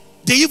lost.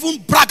 They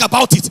even brag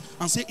about it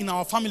and say, in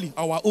our family,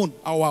 our own,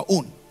 our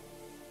own.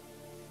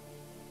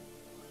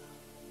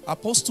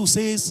 Apostle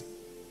says,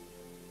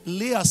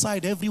 lay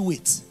aside every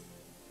weight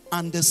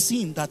and the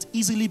sin that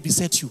easily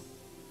besets you.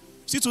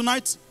 See,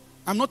 tonight,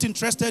 I'm not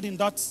interested in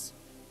that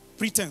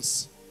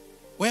pretense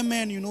where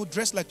men,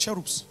 dress like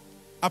cherubs,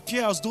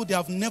 appear as though they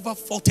have never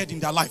faltered in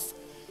their life.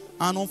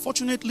 And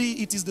unfortunately,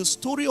 it is the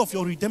story of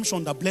your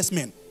redemption that bless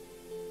men.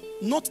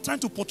 Not trying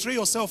to portray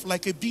yourself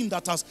like a being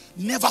that has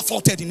never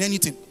faltered in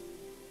anything.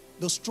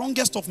 The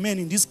strongest of men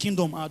in this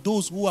kingdom are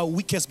those who are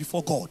weakest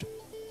before God.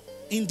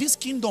 In this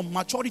kingdom,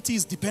 maturity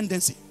is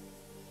dependency.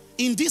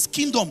 In this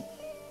kingdom,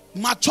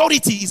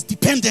 maturity is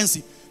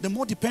dependency. The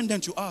more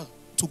dependent you are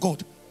to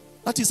God,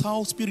 that is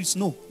how spirits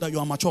know that you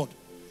are matured.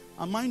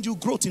 And mind you,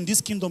 growth in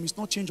this kingdom is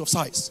not change of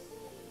size.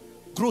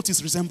 Growth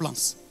is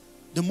resemblance.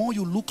 The more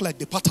you look like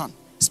the pattern,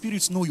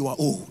 spirits know you are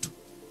old.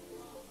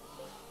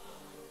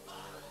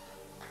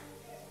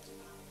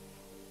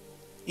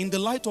 In the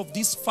light of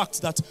this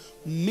fact that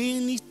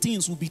many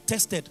things will be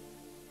tested,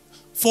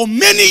 for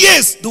many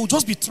years, they will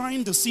just be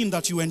trying the sin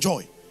that you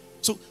enjoy.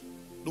 So,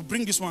 they'll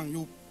bring this one,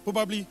 you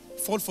probably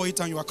fall for it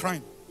and you are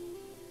crying.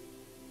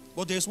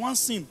 But there's one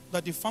sin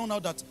that they found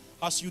out that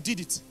as you did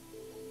it,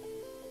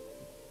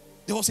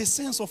 there was a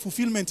sense of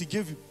fulfillment it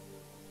gave you.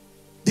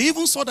 They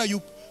even saw that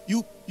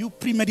you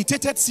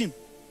premeditated sin,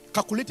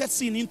 calculated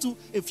sin into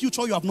a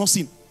future you have not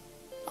seen.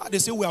 They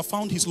say, we have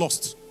found he's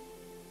lost.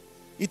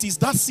 It is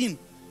that sin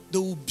that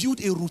will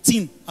build a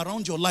routine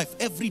around your life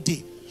every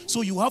day.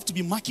 So you have to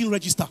be marking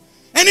register.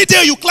 Any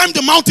day you climb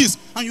the mountains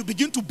and you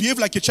begin to behave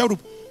like a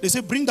cherub, they say,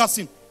 bring that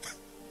sin.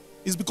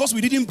 It's because we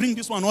didn't bring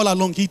this one all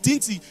along. He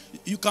thinks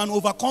you can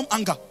overcome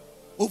anger,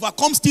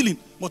 overcome stealing.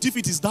 But if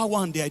it is that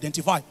one they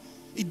identify,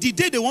 the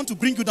day they want to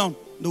bring you down,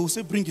 they will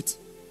say, bring it.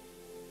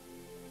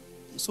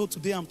 So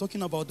today I'm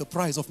talking about the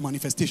prize of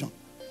manifestation.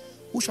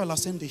 Who shall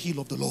ascend the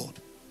hill of the Lord?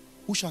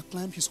 Who shall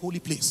climb his holy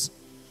place?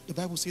 The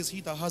Bible says, he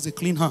that has a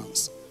clean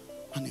hands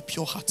and a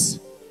pure heart.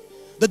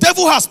 The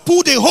devil has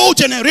pulled a whole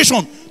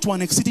generation to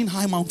an exceeding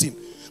high mountain,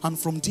 and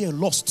from there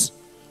lost.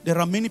 There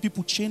are many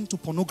people chained to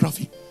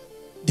pornography.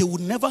 They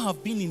would never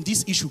have been in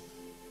this issue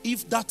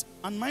if that,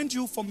 and mind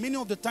you, for many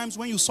of the times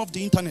when you surf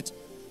the internet,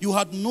 you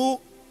had no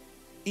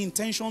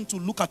intention to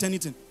look at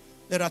anything.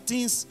 There are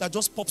things that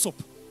just pops up.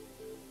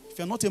 If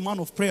you're not a man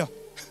of prayer,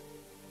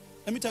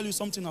 let me tell you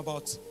something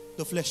about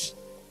the flesh.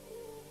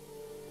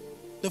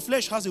 The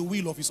flesh has a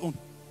will of its own.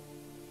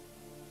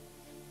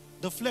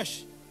 The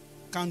flesh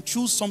can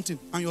choose something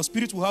and your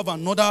spirit will have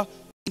another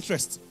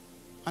interest.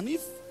 And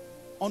if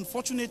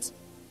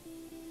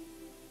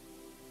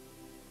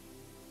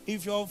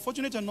you're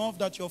fortunate enough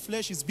that your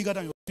flesh is bigger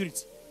than your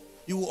spirit,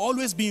 you will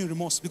always be in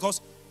remorse,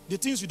 because the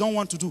things you don't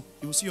want to do,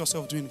 you will see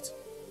yourself doing it.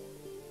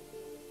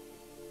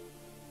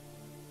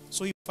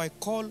 So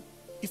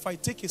if I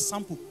take a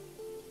sample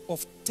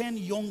of 10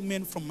 young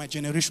men from my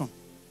generation,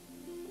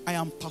 I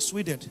am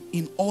persuaded,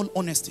 in all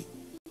honesty,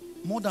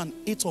 more than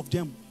 8 of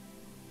them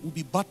will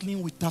be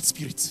battling with that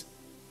spirit.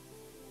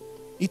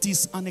 It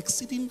is an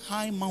exceeding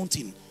high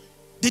mountain.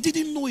 They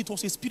didn't know it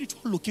was a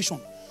spiritual location.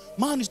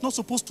 Man is not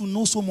supposed to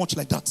know so much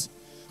like that.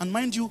 And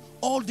mind you,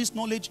 all this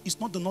knowledge is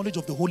not the knowledge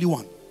of the Holy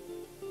One.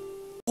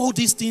 All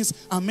these things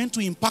are meant to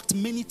impact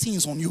many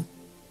things on you.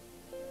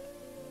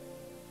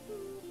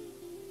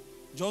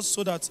 Just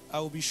so that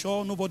I will be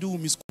sure nobody will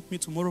misquote me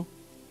tomorrow.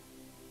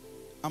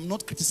 I'm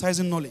not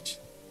criticizing knowledge.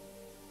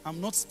 I'm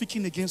not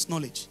speaking against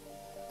knowledge.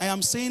 I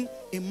am saying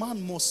a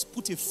man must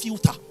put a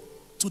filter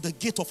to the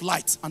gate of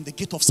light and the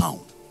gate of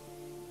sound.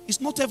 It's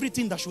not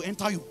everything that should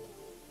enter you.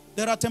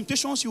 There are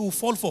temptations you will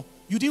fall for.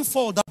 You didn't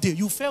fall that day.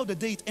 You fell the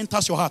day it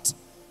enters your heart.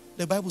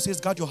 The Bible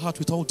says, guard your heart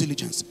with all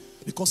diligence,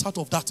 because out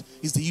of that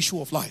is the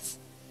issue of life.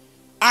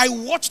 I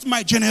watched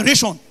my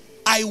generation.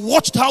 I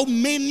watched how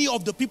many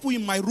of the people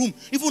in my room,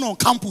 even on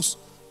campus,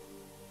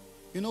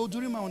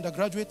 during my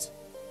undergraduate,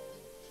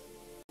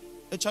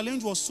 the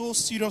challenge was so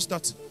serious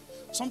that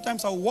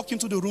sometimes I would walk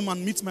into the room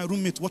and meet my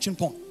roommate watching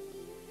porn.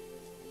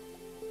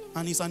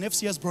 And he's an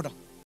FCS brother.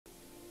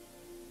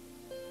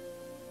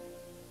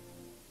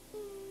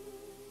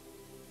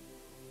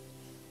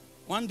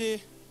 One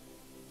day,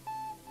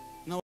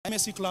 in our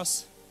MSc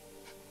class,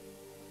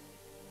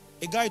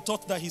 a guy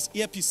thought that his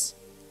earpiece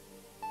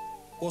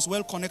was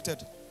well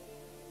connected.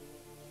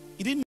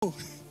 He didn't know.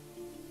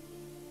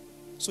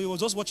 So he was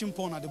just watching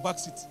porn at the back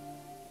seat,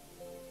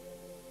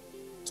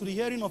 to the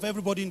hearing of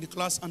everybody in the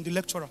class and the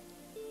lecturer.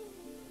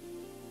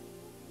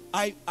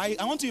 I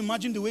want to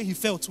imagine the way he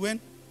felt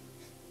when,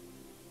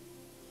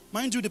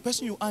 mind you, the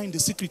person you are in the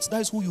secret,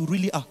 that is who you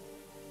really are.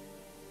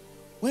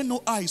 When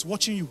no eye is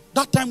watching you.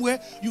 That time where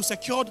you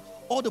secured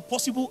all the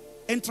possible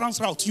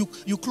entrance routes.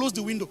 You close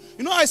the window.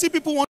 I see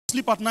people want to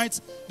sleep at night.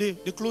 They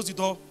close the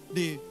door.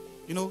 They,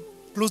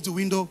 close the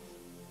window.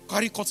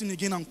 carry curtain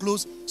again and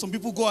close. Some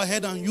people go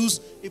ahead and use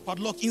a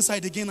padlock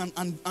inside again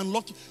and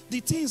lock it.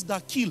 The things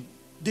that kill,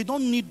 they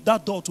don't need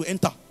that door to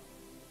enter.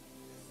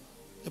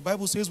 The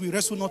Bible says we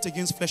wrestle not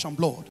against flesh and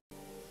blood.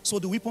 So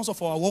the weapons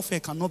of our warfare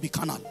cannot be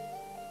carnal.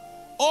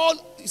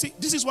 You see,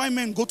 this is why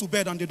men go to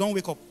bed and they don't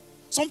wake up.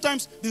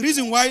 Sometimes the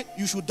reason why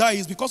you should die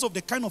is because of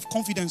the kind of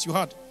confidence you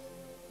had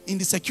in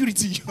the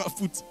security you have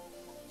put.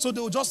 So they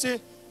will just say,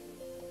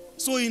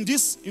 so in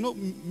this,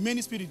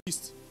 many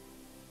spiritists,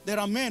 there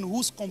are men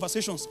whose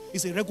conversations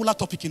is a regular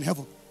topic in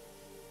heaven.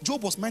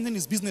 Job was minding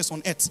his business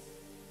on earth,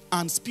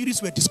 and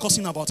spirits were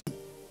discussing about him.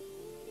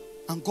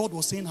 And God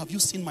was saying, have you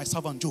seen my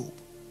servant Job?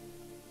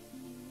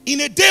 In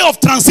a day of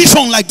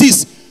transition like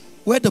this,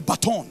 where the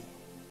baton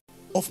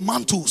of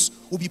mantles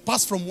will be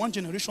passed from one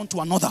generation to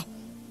another,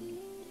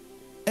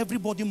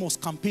 everybody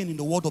must campaign in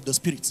the word of the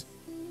Spirit.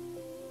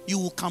 You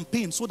will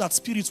campaign so that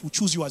spirits will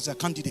choose you as their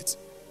candidate.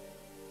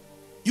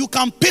 You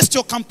can paste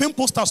your campaign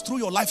posters through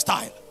your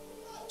lifestyle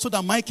so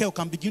that Michael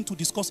can begin to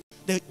discuss.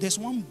 There's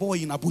one boy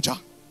in Abuja.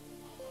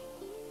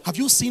 Have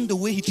you seen the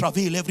way he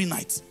travels every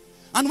night?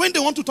 And when they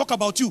want to talk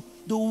about you,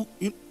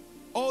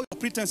 all your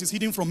pretense is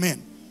hidden from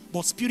men.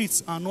 But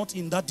spirits are not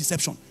in that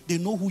deception. They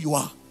know who you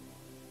are.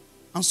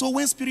 And so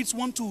when spirits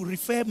want to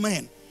refer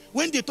men,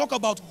 when they talk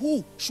about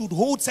who should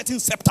hold certain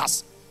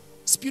scepters,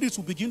 spirits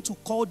will begin to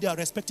call their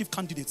respective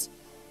candidates.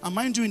 And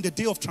mind you, in the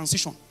day of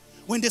transition,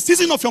 when the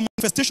season of your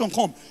manifestation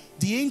comes,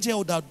 the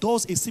angel that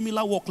does a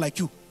similar work like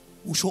you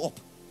will show up.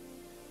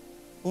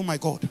 Oh my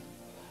God.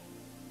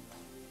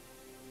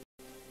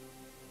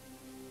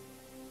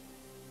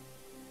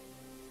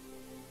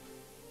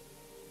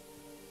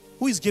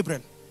 Who is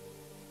Gabriel?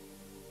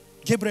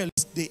 Gabriel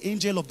is the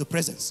angel of the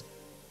presence.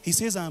 He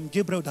says, I am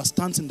Gabriel that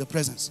stands in the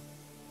presence.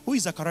 Who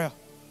is Zechariah?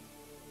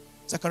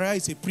 Zechariah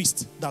is a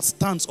priest that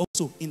stands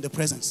also in the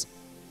presence.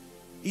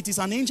 It is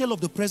an angel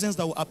of the presence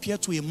that will appear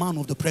to a man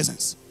of the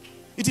presence.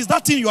 It is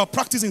that thing you are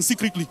practicing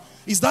secretly.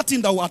 It's that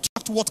thing that will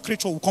attract what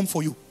creature will come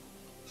for you.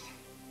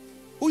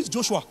 Who is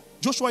Joshua?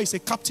 Joshua is a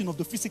captain of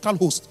the physical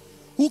host.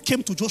 Who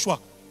came to Joshua?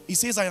 He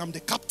says, I am the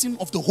captain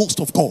of the host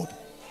of God.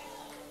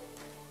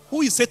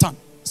 Who is Satan?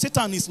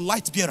 Satan is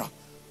light bearer.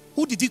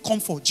 Who did he come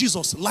for?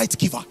 Jesus, light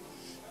giver.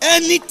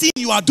 Anything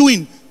you are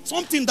doing,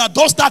 something that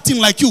does that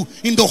thing like you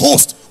in the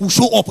host will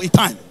show up a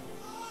time.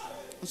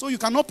 And so you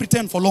cannot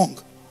pretend for long.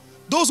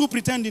 Those who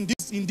pretend in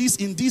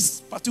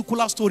this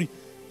particular story,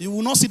 you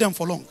will not see them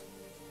for long.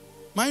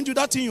 Mind you,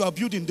 that thing you are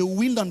building, the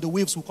wind and the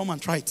waves will come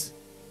and try it.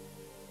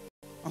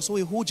 And so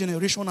a whole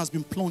generation has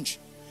been plunged.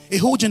 A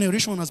whole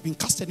generation has been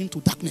casted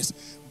into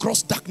darkness,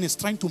 gross darkness,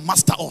 trying to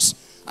master us.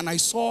 And I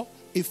saw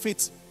a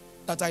fate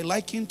that I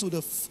liken to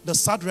the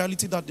sad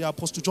reality that the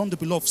Apostle John the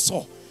Beloved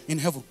saw in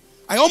heaven.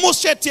 I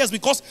almost shed tears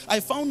because I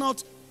found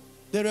out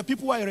there were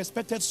people I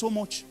respected so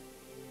much.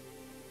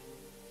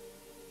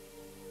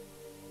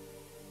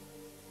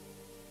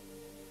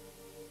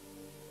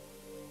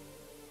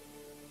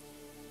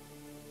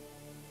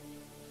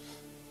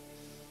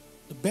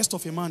 The best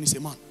of a man is a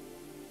man.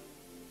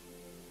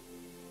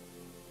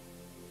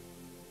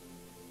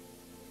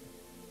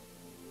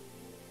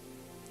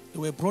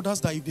 There were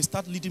brothers that if they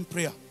start leading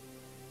prayer,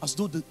 as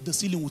though the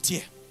ceiling would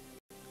tear.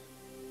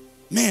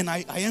 Man,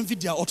 I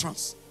envied their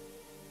utterance.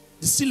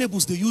 The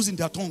syllables they use in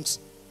their tongues.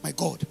 My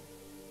God.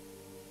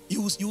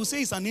 You will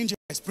say it's an angel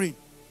that is praying.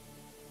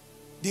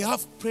 They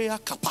have prayer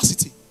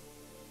capacity.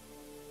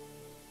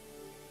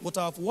 But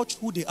I have watched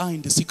who they are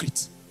in the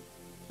secret.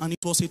 And it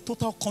was a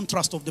total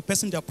contrast of the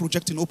person they are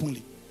projecting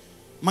openly.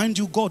 Mind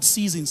you, God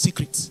sees in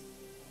secret.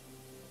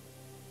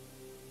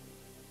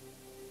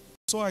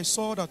 So I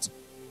saw that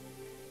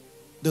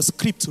the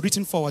script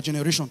written for our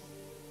generation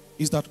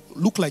is that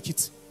look like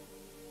it,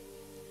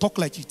 talk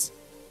like it,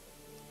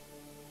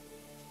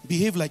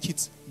 behave like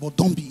it, but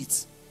don't be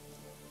it.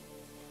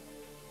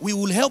 We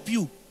will help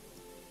you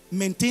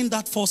maintain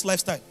that false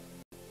lifestyle.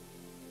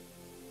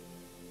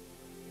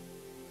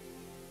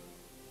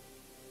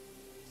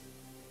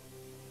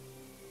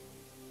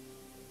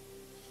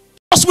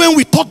 Just when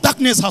we thought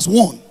darkness has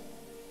won,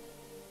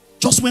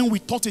 just when we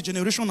thought a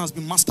generation has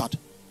been mastered,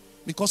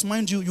 because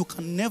mind you, you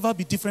can never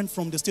be different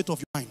from the state of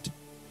your mind.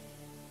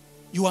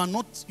 You are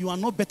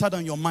not better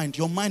than your mind.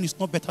 Your mind is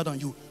not better than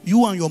you.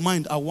 You and your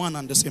mind are one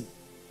and the same.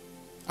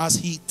 As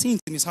he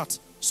thinks in his heart,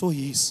 so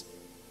he is.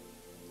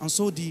 And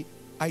so the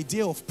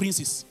idea of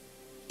princes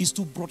is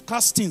to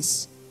broadcast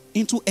things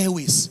into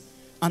airways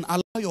and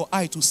allow your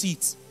eye to see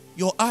it.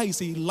 Your eye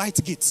is a light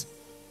gate.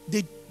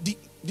 The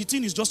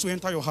thing is just to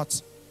enter your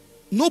heart.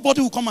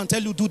 Nobody will come and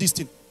tell you do this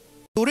thing.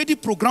 You already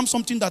programmed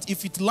something that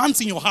if it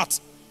lands in your heart,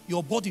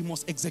 your body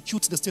must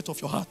execute the state of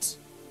your heart.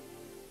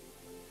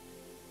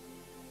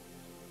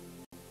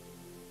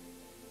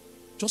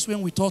 Just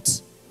when we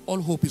thought all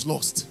hope is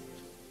lost.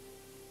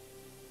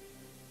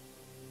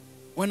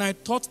 When I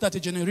thought that a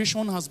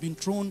generation has been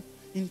thrown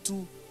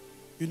into,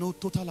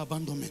 total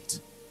abandonment.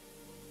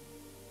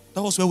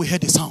 That was where we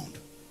heard a sound.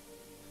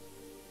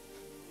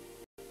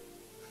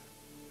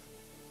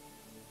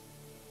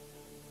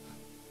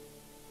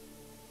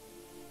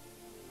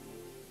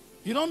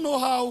 You don't know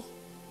how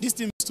this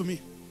thing is to me.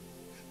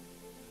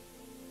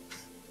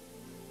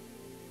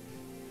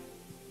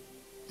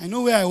 I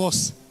know where I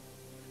was.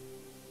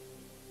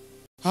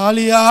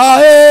 Aliyah,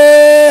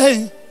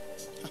 hey,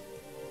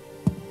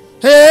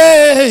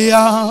 hey,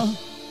 yeah.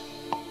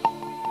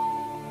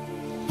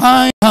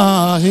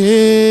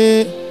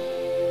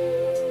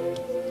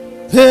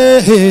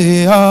 Hey,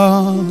 hey,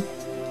 yeah.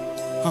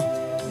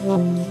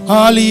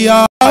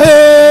 Aliyah, hey,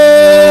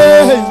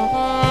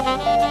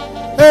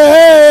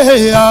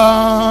 hey,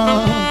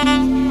 yeah.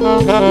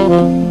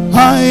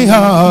 Hey.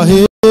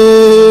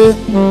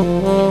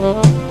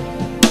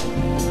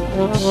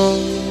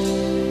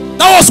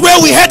 That was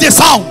where we heard a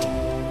sound.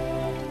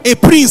 A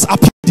prince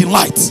appeared in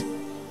light.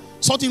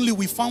 Suddenly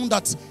we found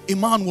that a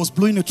man was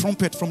blowing a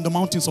trumpet from the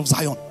mountains of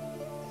Zion.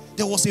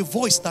 There was a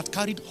voice that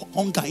carried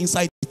hunger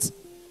inside it.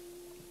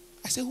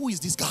 I said, who is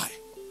this guy?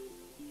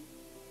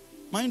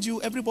 Mind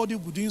you, everybody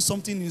will be doing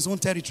something in his own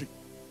territory.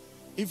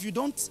 If you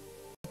don't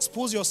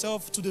expose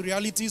yourself to the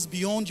realities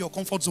beyond your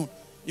comfort zone,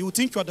 you will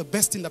think you are the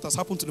best thing that has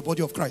happened to the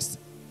body of Christ.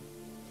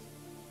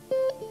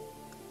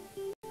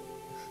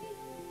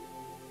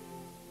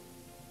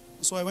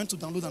 So I went to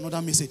download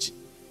another message.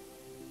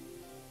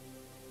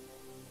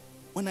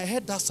 When I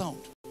heard that sound,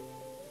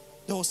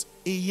 there was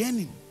a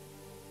yearning,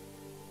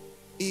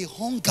 a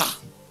hunger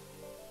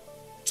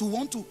to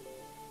want to,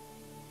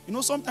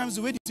 sometimes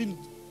the way the thing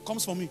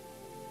comes for me.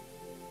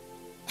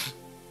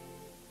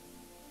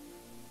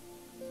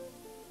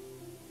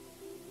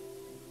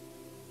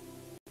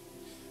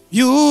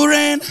 You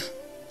reign,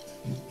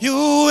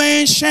 you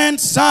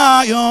ancient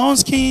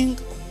Zion's king,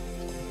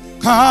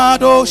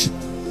 Kadosh,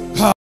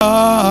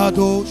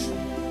 Kadosh,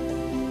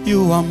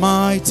 you are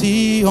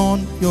mighty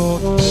on your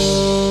throne.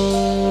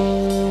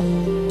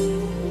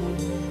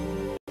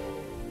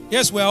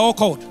 Yes, we are all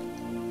called.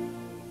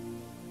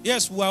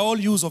 Yes, we are all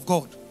used of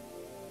God.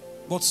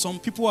 But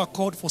some people are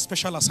called for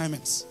special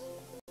assignments.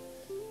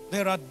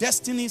 There are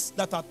destinies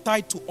that are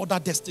tied to other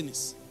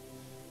destinies.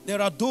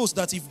 There are those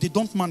that if they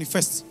don't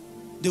manifest,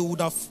 they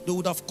would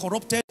have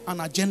corrupted an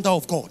agenda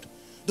of God.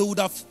 They would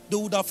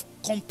have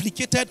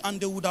complicated, and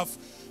they would have,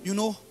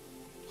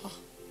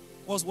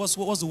 what's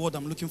the word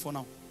I'm looking for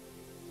now?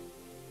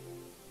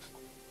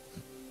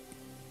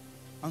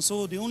 And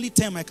so the only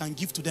term I can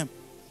give to them,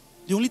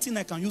 the only thing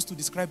I can use to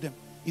describe them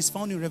is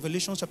found in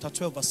Revelation chapter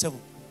 12 verse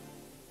 7.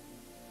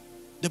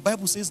 The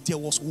Bible says there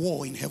was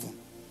war in heaven.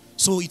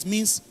 So it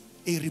means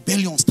a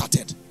rebellion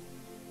started.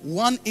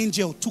 One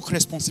angel took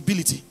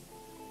responsibility.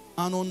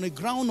 And on the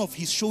ground of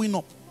his showing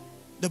up,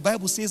 the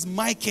Bible says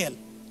Michael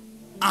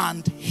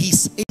and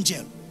his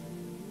angel.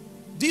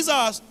 These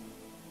are,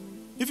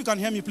 if you can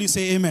hear me, please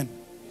say amen.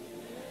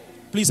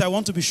 Please, I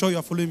want to be sure you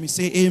are following me.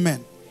 Say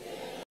amen.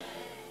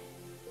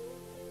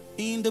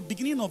 In the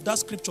beginning of that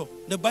scripture,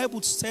 the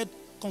Bible said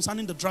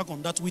concerning the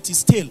dragon that with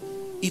his tail,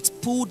 it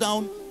pulled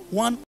down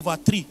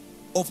 1/3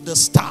 of the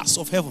stars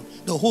of heaven,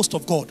 the host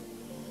of God.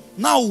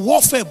 Now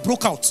warfare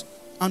broke out,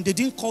 and they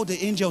didn't call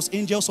the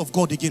angels of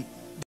God again.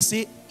 They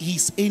say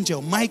his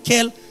angel,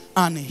 Michael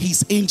and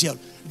his angel.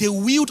 They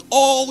willed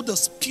all the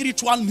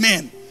spiritual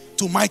men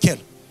to Michael.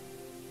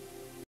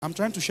 I'm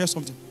trying to share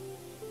something.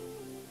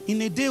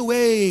 In a day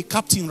where a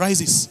captain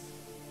rises,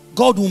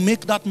 God will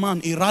make that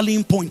man a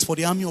rallying point for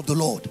the army of the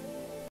Lord.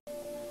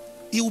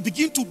 He will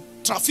begin to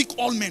traffic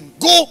all men.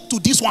 Go to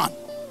this one.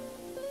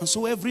 And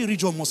so every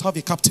region must have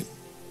a captain.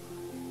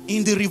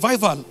 In the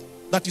revival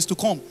that is to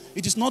come,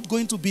 it is not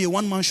going to be a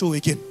one-man show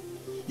again.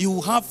 You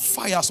will have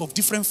fires of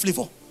different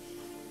flavor.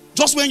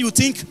 Just when you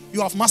think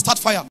you have mastered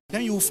fire,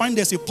 then you will find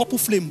there's a purple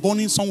flame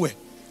burning somewhere,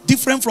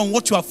 different from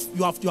what you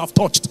have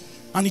touched.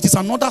 And it is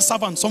another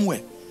servant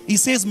somewhere. He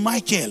says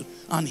Michael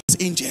and his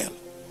angel.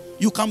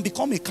 You can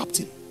become a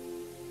captain.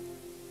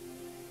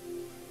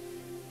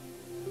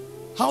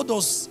 How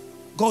does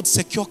God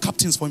secure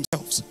captains for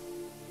himself?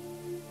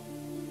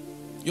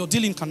 Your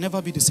dealing can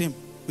never be the same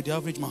with the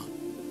average man.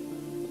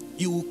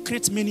 You will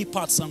create many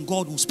parts and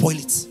God will spoil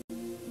it.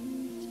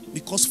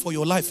 Because for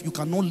your life, you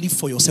cannot live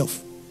for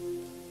yourself.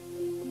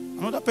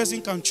 Another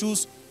person can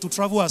choose to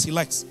travel as he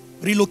likes,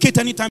 relocate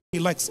anytime he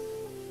likes.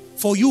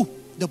 For you,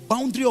 the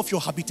boundary of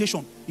your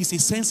habitation is a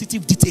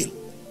sensitive detail,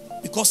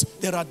 because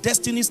there are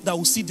destinies that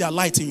will see their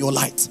light in your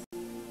light.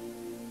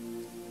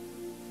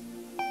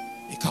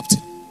 A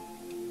captain.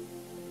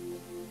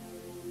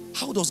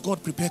 How does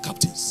God prepare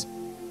captains?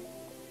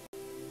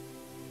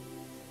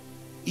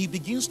 He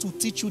begins to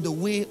teach you the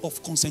way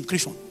of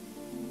consecration.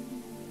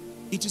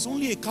 It is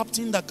only a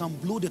captain that can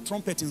blow the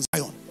trumpet in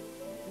Zion.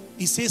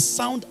 He says,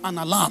 sound an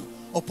alarm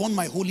upon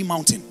my holy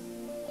mountain.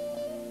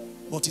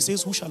 But he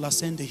says, who shall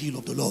ascend the hill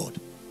of the Lord?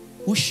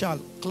 Who shall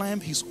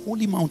climb his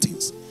holy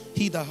mountains?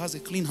 He that has a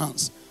clean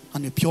hands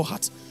and a pure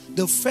heart.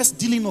 The first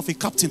dealing of a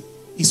captain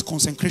is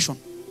consecration.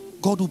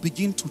 God will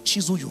begin to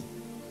chisel you.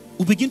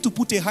 Will begin to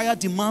put a higher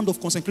demand of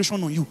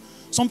consecration on you.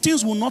 Some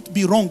things will not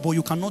be wrong, but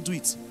you cannot do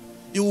it.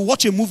 You will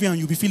watch a movie and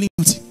you'll be feeling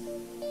guilty.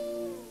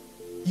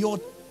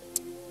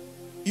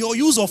 Your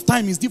use of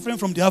time is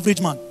different from the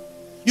average man.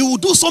 You will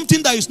do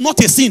something that is not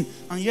a sin,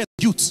 and yet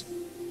guilt.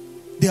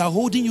 They are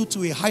holding you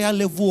to a higher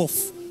level of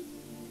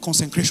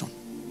Consecration.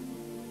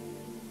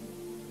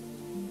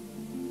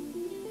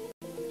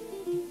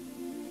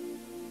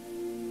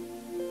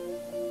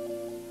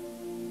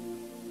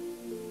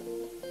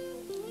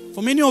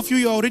 For many of you,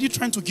 you are already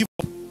trying to give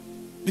up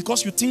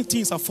because you think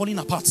things are falling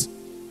apart.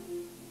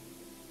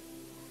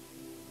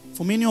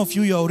 For many of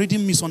you, you are already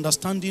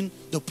misunderstanding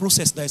the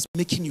process that is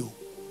making you.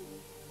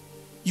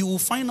 You will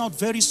find out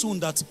very soon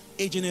that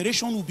a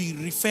generation will be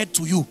referred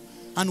to you.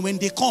 And when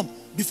they come,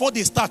 before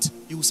they start,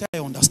 you will say, I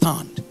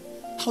understand.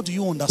 How do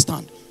you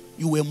understand?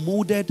 You were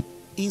molded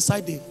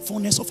inside the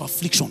furnace of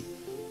affliction.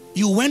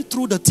 You went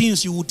through the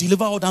things you would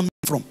deliver other men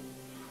from.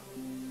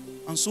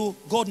 And so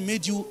God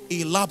made you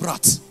a lab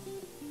rat.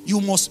 You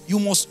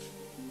must,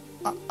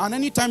 and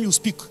anytime you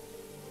speak,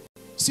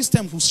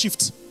 systems will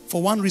shift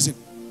for one reason.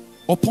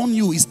 Upon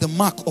you is the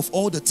mark of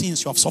all the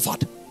things you have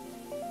suffered.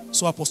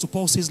 So Apostle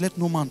Paul says, let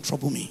no man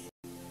trouble me.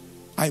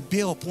 I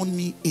bear upon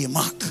me a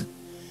mark.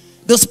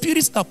 The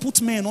spirits that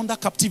put men under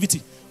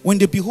captivity, when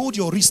they behold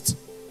your wrist,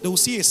 they will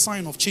see a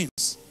sign of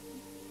chains.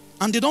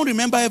 And they don't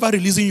remember ever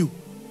releasing you.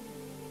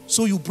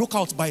 So you broke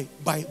out by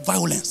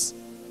violence.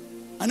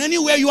 And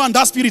anywhere you and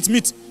that spirit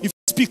meet, if you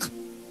speak,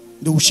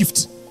 they will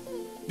shift.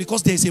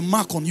 Because there is a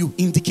mark on you,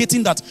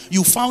 indicating that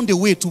you found a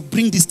way to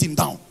bring this thing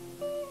down.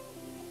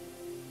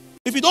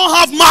 If you don't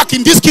have mark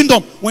in this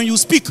kingdom, when you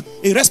speak,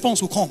 a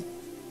response will come.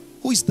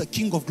 Who is the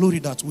King of glory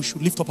that we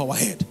should lift up our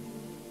head?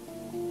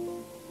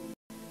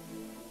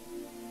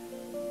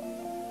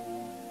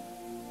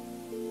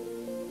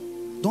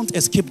 Don't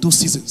escape those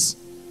seasons.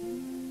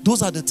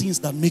 Those are the things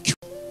that make you.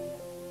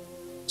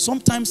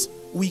 Sometimes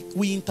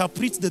we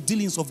interpret the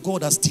dealings of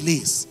God as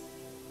delays.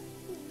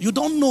 You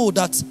don't know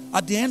that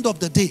at the end of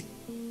the day,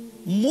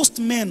 most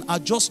men are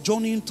just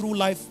journeying through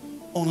life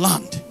on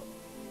land.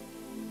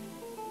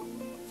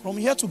 From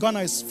here to Ghana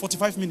is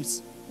 45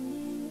 minutes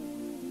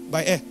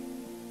by air.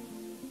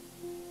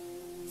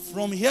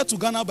 From here to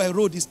Ghana by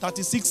road is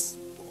 36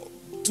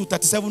 to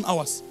 37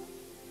 hours.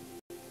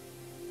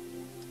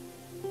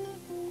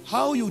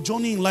 How you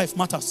journey in life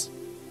matters.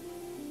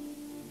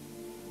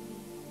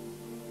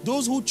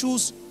 Those who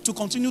choose to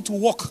continue to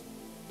walk,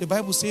 the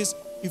Bible says,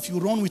 if you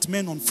run with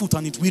men on foot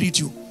and it wearied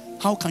you,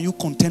 how can you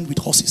contend with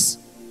horses?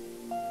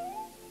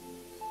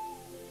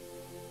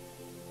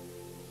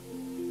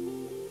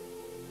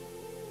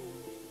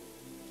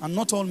 And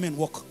not all men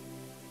walk.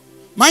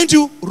 Mind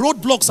you,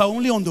 roadblocks are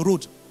only on the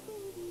road.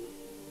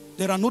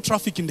 There are no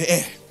traffic in the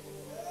air.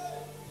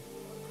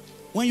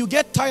 When you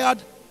get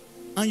tired,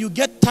 and you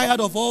get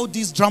tired of all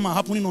this drama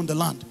happening on the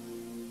land,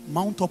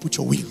 mount up with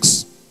your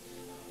wings.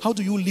 How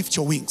do you lift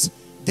your wings?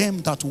 Them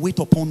that wait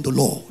upon the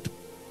Lord.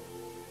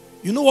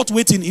 You know what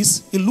waiting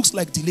is? It looks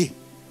like delay.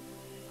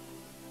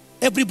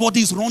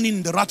 Everybody is running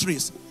in the rat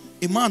race.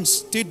 A man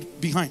stayed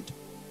behind.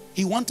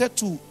 He wanted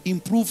to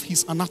improve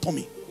his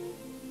anatomy.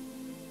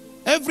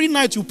 Every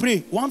night you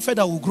pray, one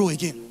feather will grow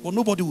again, but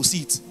nobody will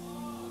see it.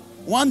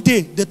 One day,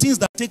 the things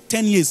that take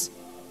 10 years,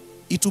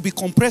 it will be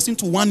compressed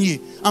into 1 year.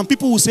 And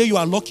people will say you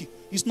are lucky.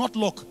 It's not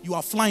luck. You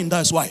are flying,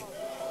 that's why.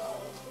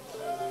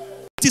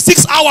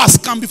 36 hours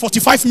can be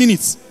 45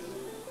 minutes.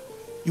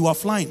 You are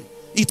flying.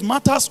 It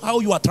matters how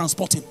you are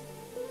transporting.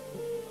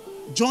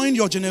 Join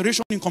your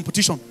generation in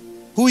competition.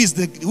 Who is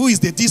the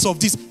this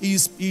of this?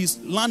 Is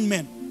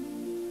landmen.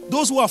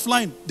 Those who are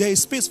flying, there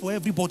is space for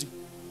everybody.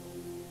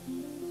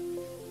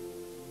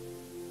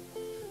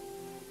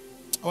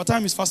 Our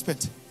time is fast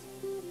spent.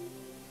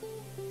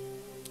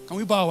 Can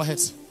we bow our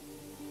heads?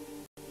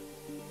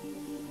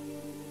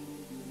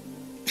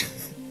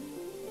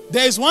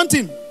 There's one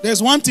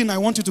thing I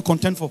want you to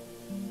contend for.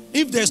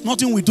 If there's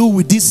nothing we do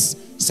with this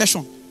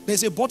session,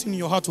 there's a button in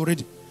your heart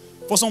already.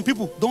 For some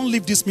people, don't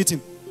leave this meeting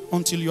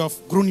until you have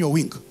grown your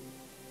wing.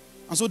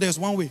 And so there's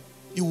one way.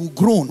 You will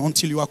grow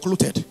until you are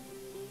clothed.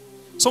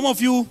 Some of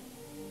you,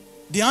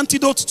 the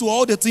antidote to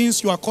all the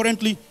things you are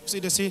currently,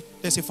 they say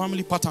there's a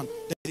family pattern,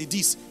 there's a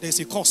this, there's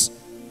a curse.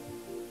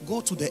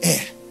 Go to the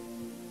air.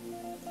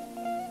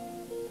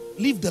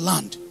 Leave the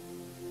land.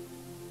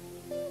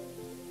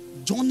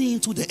 Journey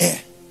into the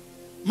air.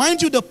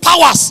 Mind you, the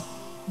powers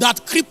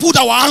that crippled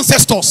our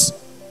ancestors,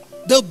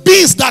 the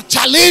beings that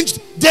challenged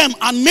them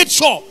and made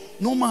sure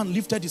no man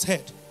lifted his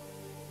head.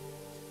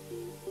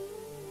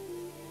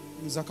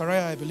 In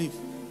Zechariah, I believe.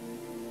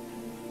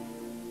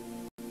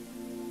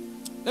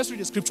 Let's read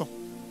the scripture.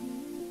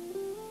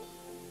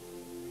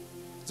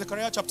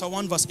 Zechariah chapter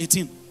 1 verse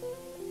 18.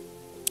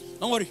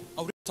 Don't worry,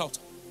 I'll read it out.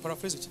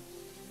 Paraphrase it.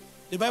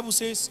 The Bible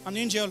says, an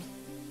angel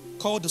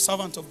called the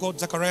servant of God,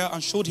 Zechariah,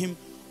 and showed him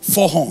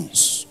 4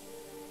 horns.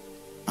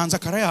 And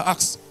Zechariah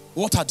asked,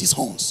 what are these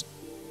horns?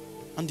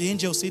 And the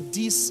angel said,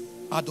 these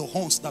are the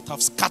horns that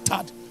have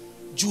scattered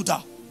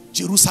Judah,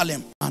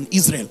 Jerusalem, and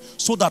Israel,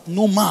 so that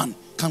no man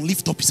can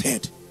lift up his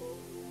head.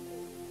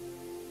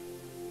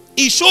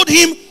 He showed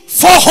him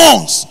 4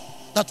 horns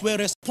that were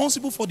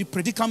responsible for the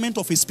predicament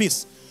of a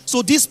space.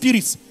 So these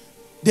spirits,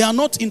 they are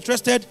not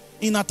interested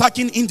in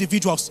attacking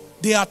individuals.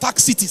 They attack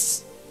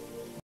cities.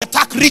 They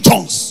attack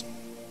regions.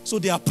 So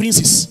they are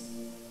princes.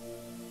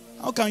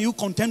 How can you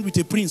contend with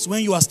a prince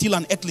when you are still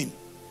an earthling?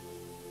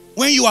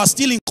 When you are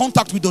still in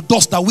contact with the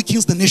dust that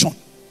weakens the nation.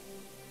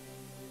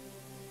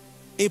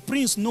 A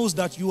prince knows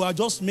that you are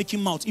just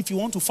making mouth. If you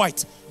want to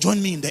fight,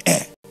 join me in the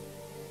air.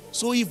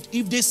 So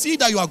if they see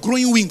that you are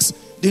growing wings,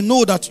 they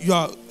know that you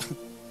are...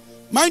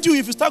 Mind you,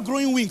 if you start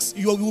growing wings,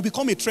 you will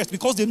become a threat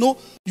because they know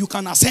you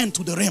can ascend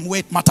to the realm where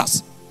it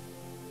matters.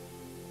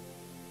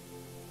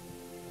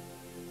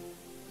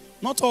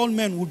 Not all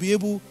men will be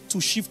able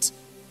to shift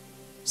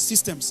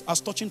systems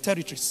as touching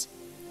territories.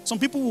 Some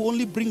people will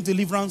only bring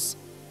deliverance,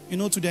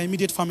 to their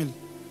immediate family.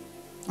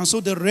 And so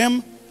the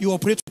realm you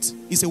operate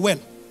with is a well.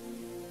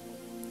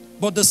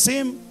 But the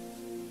same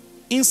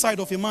inside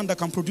of a man that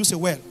can produce a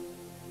well.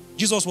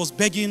 Jesus was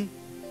begging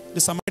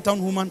the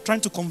Samaritan woman, trying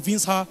to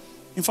convince her.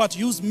 In fact,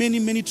 used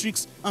many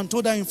tricks and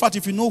told her, in fact,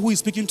 if you know who is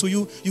speaking to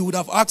you, you would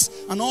have asked.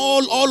 And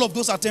all of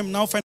those attempts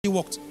now finally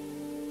worked.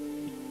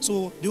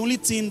 So the only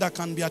thing that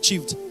can be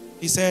achieved,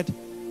 he said,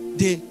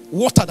 the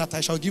water that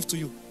I shall give to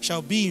you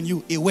shall be in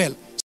you a well,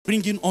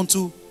 springing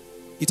unto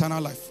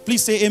eternal life.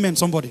 Please say amen,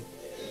 somebody.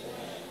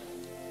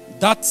 Amen.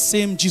 That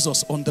same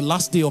Jesus on the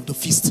last day of the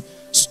feast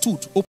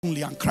stood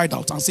openly and cried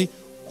out and said,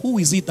 who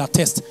is it that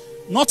tests?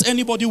 Not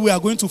anybody we are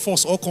going to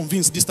force or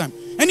convince this time.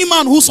 Any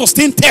man who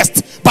sustained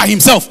test by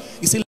himself,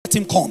 he said, let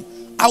him come.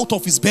 Out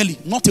of his belly,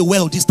 not a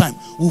well this time,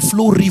 will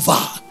flow river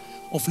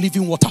of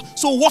living water.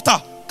 So water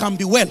can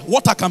be well,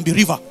 water can be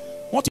river.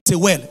 What is a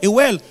well? A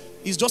well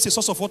is just a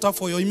source of water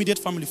for your immediate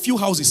family. Few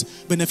houses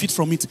benefit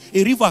from it.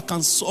 A river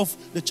can solve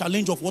the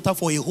challenge of water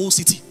for a whole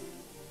city.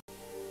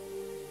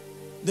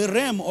 The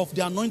realm of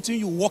the anointing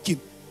you walk in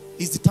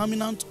is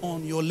determinant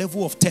on your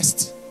level of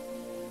test.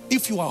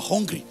 If you are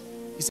hungry,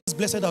 it says,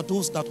 blessed are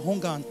those that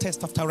hunger and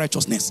thirst after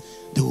righteousness.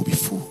 They will be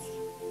full.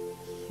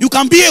 You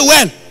can be a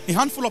well. A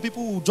handful of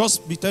people will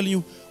just be telling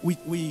you,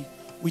 we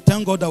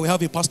thank God that we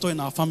have a pastor in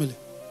our family.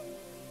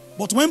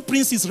 But when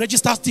princes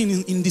register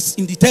things in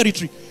the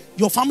territory,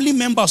 your family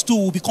members too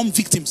will become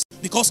victims.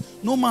 Because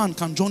no man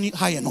can journey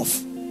high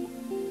enough.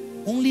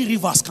 Only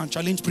rivers can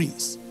challenge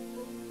prince.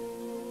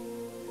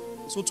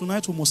 So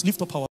tonight we must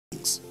lift up our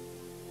wings.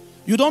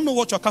 You don't know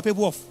what you are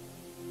capable of.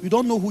 You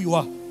don't know who you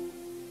are.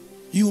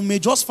 You may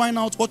just find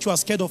out what you are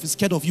scared of is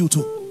scared of you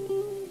too.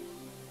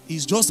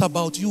 It's just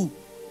about you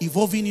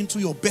evolving into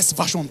your best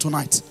version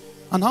tonight.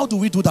 And how do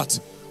we do that?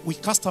 We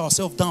cast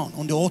ourselves down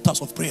on the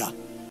altars of prayer.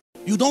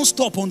 You don't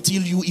stop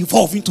until you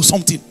evolve into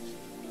something.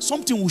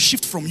 Something will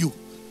shift from you.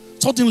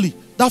 Suddenly,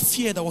 that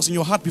fear that was in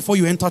your heart before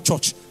you enter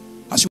church,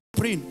 as you are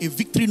praying, a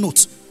victory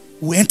note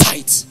will enter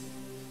it.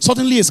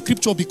 Suddenly, a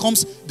scripture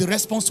becomes the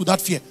response to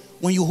that fear.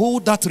 When you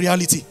hold that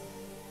reality,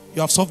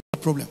 you have solved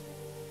that problem.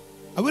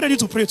 Are we ready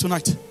to pray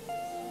tonight?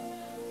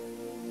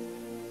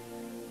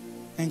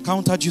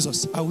 Encounter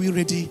Jesus. Are we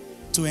ready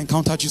to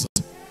encounter Jesus?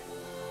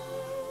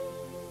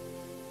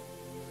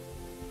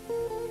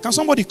 Can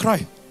somebody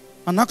cry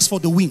and ask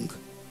for the wing?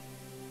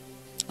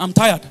 I'm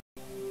tired.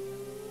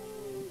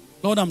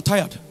 Lord, I'm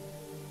tired.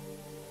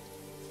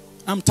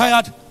 I'm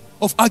tired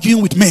of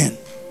arguing with men.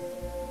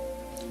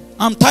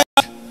 I'm tired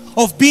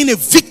of being a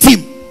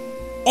victim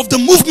of the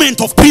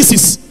movement of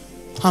princes.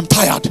 I'm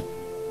tired.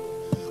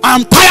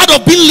 I'm tired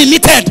of being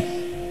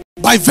limited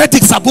by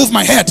verdicts above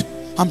my head.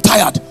 I'm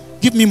tired.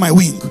 Give me my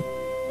wing.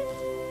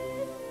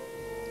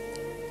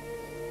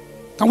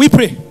 Can we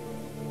pray?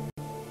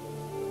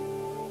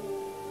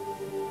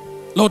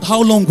 Lord,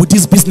 how long will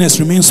this business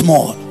remain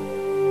small?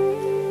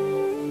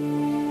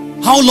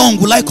 How long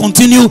will I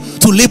continue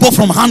to labor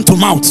from hand to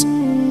mouth?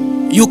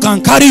 You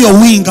can carry your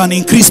wing and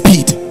increase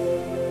speed. 10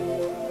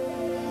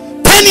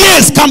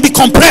 years can be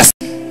compressed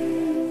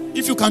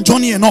if you can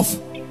journey enough.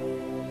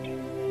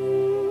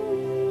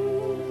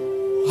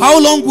 How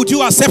long would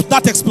you accept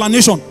that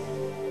explanation?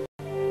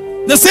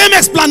 The same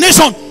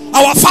explanation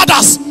our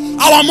fathers,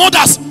 our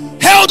mothers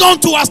held on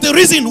to as the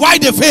reason why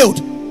they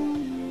failed.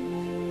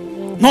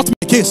 Not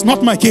my case,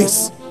 not my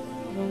case.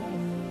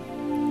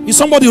 Is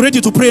somebody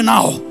ready to pray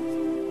now?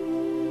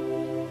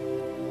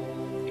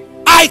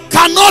 I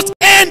cannot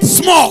end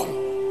small.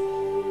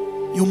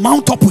 You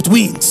mount up with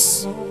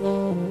wings.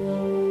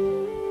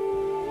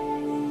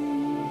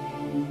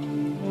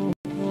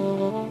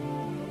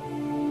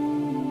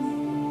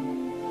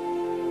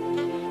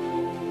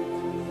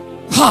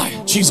 Hi,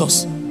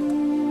 Jesus.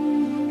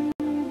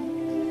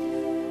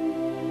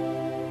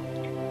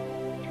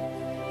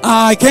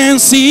 I can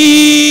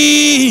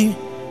see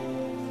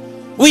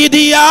with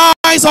the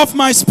eyes of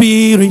my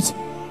spirit.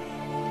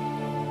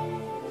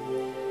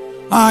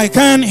 I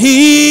can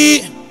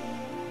hear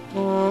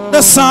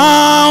the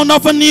sound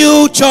of a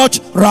new church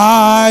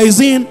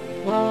rising.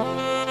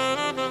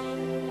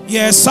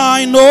 Yes,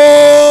 I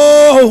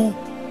know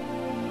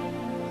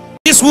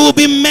this will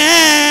be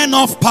men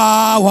of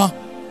power.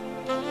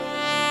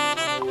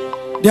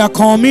 They are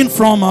coming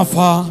from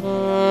afar.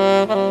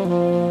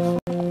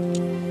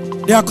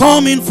 They are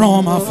coming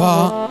from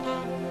afar.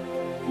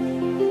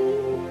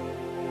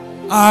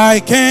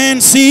 I can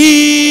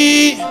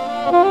see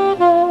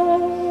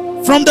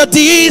from the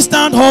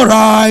distant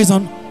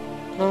horizon.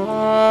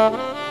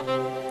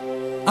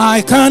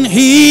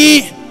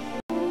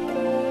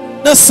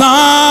 The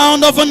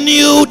sound of a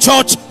new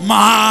church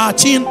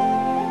marching.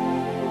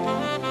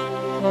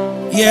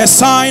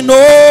 Yes, I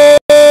know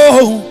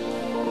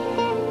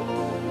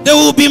there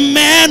will be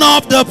men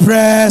of the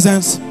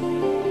presence.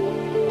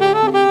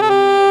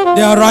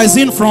 They are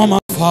rising from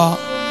afar.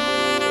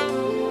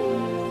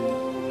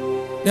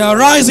 They are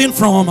rising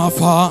from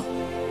afar.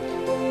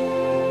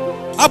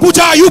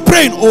 Abuja, are you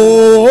praying?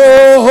 Oh,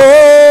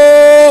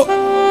 oh,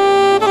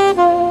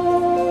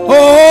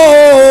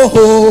 oh,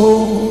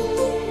 oh.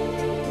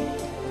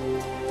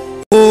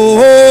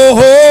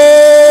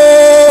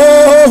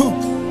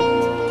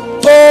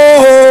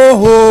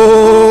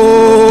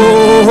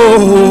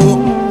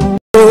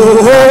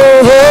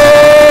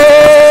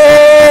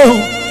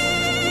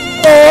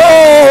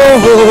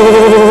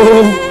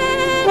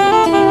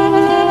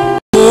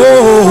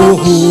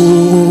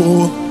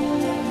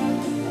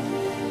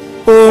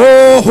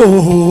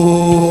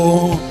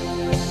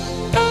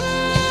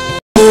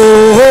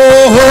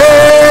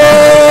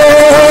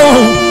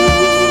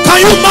 Can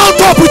you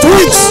mount up with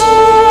wings?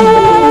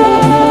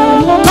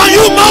 Can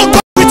you mount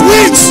up with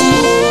wings?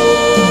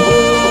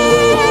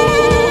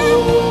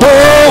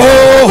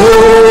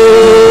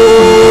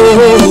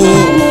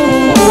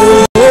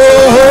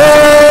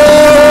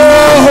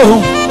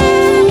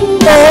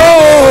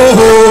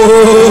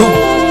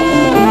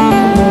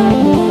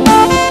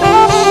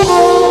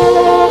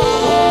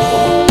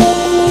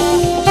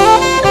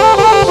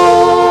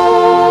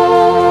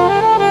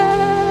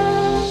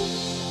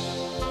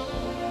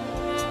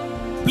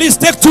 Please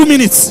take 2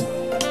 minutes.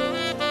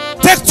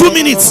 Take 2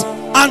 minutes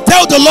and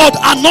tell the Lord,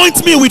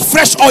 anoint me with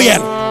fresh oil.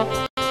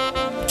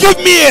 Give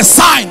me a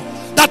sign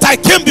that I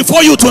came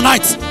before you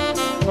tonight.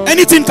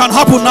 Anything can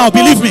happen now,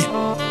 believe me.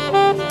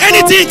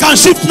 Anything can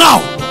shift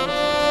now.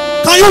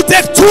 Can you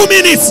take 2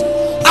 minutes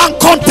and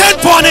contend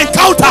for an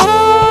encounter?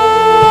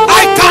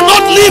 I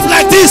cannot live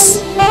like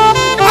this.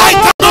 I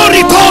cannot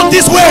return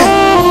this way.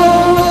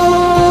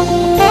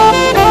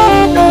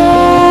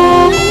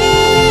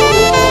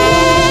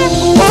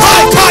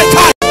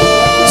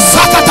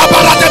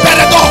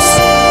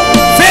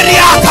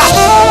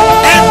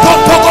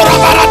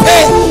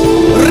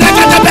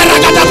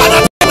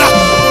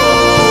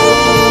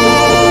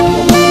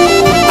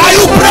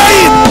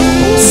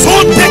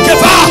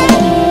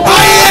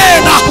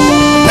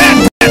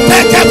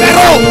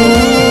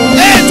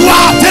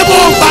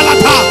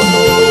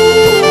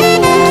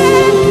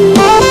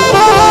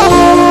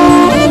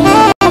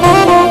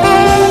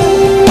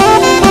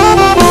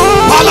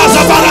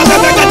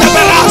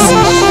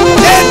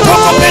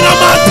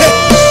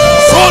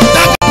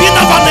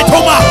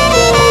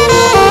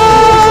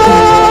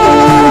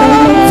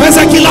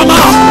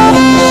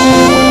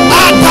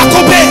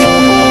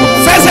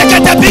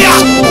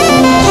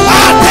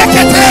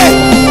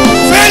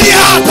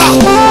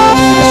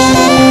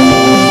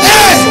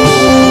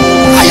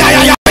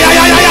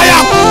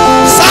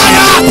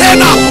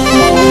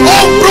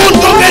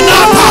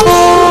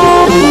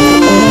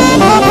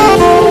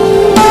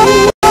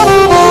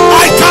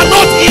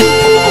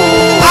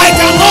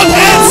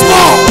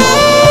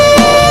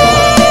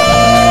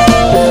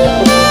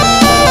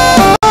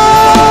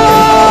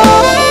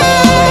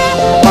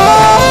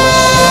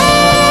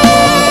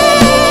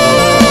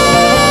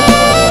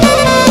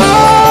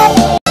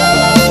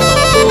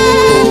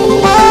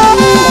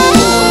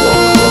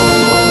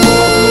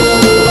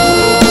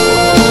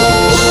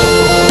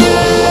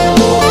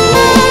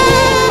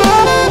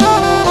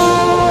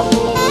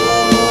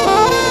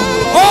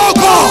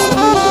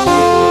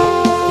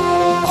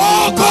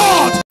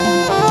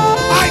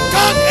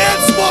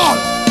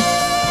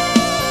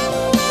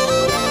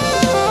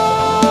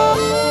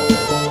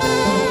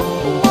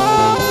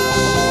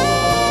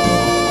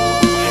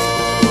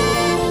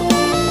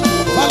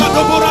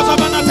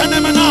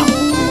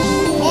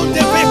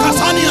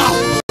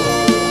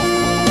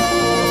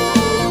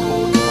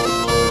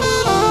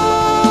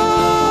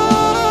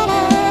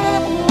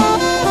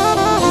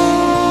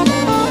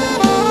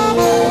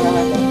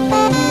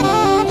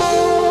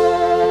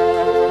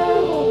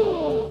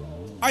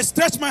 I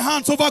stretch my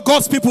hands over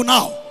God's people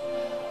now,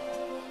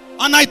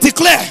 and I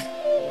declare,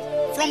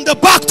 from the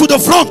back to the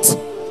front,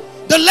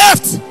 the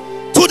left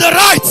to the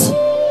right,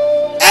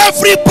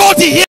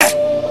 everybody here,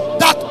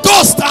 that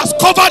dust has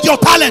covered your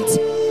talent,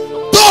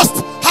 dust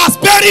has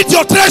buried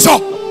your treasure,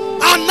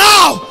 and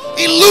now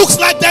it looks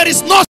like there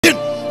is nothing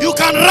you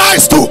can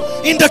rise to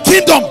in the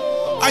kingdom.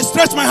 I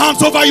stretch my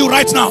hands over you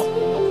right now.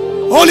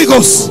 Holy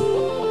Ghost,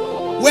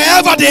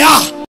 wherever they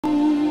are,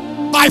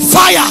 by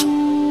fire,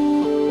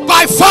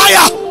 by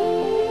fire,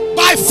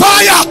 by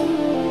fire,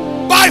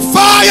 by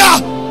fire,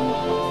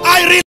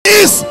 I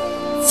release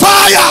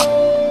fire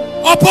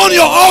upon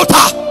your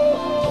altar.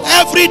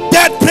 Every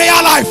dead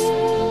prayer life,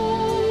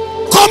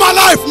 come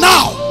alive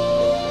now.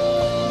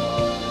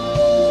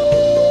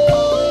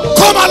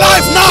 Come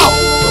alive now.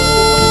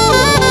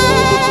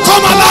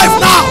 Come alive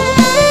now.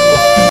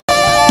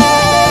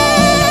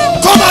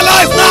 Come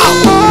alive now.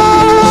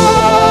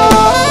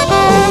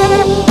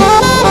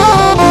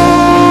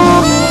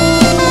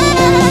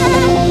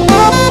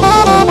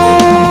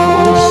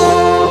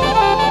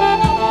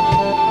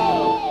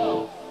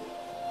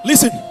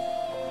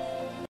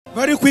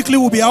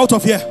 be out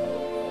of here.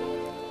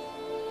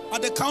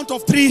 At the count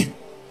of 3,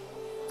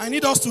 I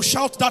need us to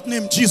shout that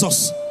name,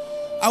 Jesus.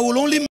 I will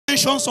only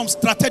mention some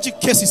strategic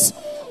cases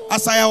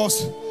as I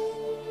was,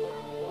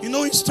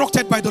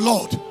 instructed by the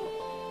Lord.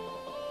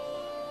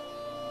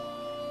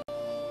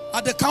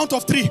 At the count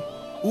of 3,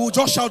 we will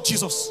just shout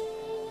Jesus.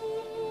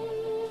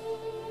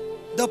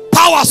 The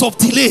powers of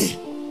delay,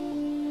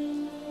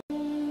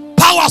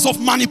 powers of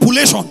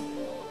manipulation,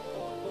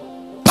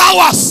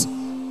 powers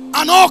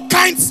and all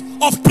kinds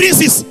of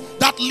princes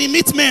that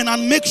limit men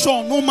and make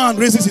sure no man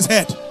raises his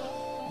head.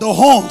 The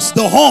horns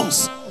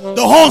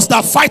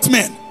that fight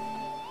men.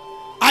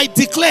 I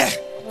declare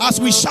as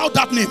we shout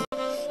that name,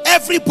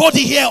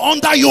 everybody here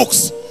under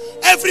yokes,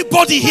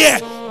 everybody here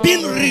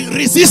being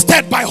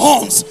resisted by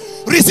horns,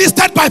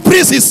 resisted by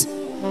princes,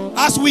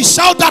 as we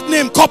shout that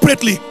name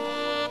corporately,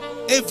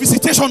 a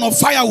visitation of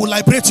fire will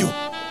liberate you.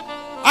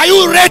 Are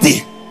you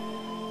ready?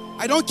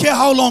 I don't care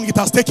how long it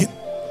has taken.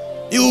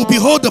 You will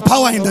behold the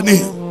power in the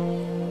name.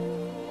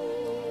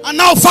 And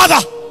now,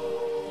 Father,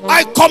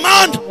 I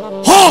command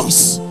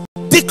horns,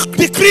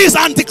 decrees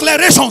and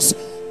declarations,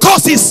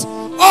 curses,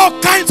 all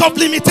kinds of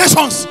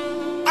limitations.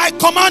 I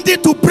command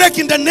it to break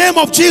in the name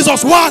of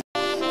Jesus. 1,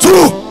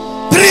 2,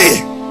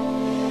 3.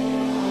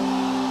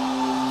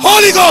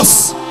 Holy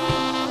Ghost,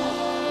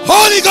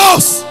 Holy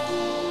Ghost,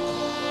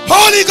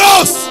 Holy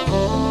Ghost.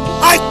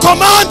 I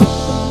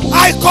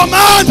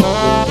command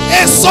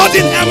a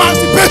sudden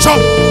emancipation.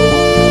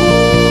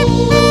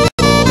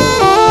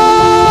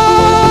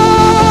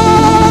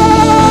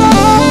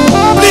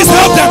 Please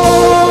help them.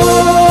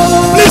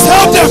 Please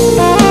help them.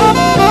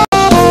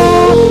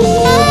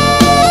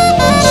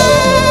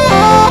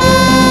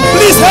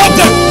 Please help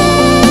them.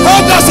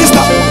 Help that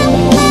sister.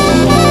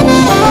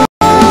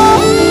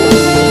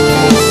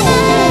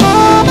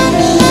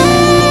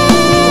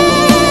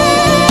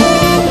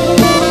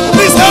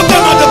 Please help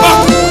them at the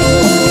back.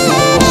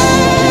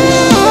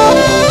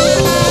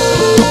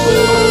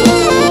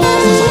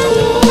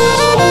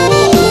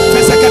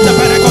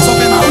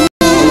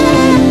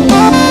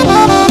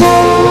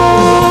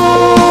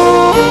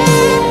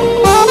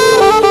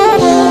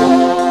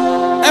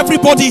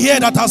 Everybody here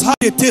that has had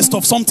a taste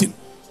of something,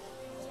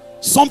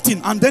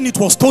 and then it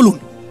was stolen,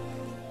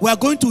 we are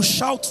going to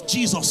shout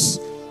Jesus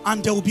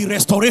and there will be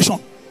restoration.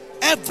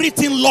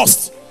 Everything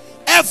lost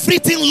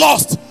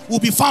will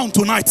be found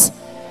tonight.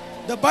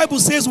 The Bible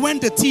says when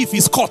the thief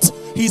is caught,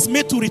 he is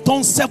made to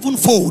return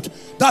 7-fold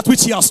that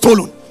which he has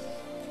stolen.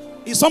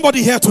 Is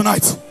somebody here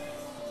tonight?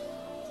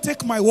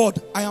 Take my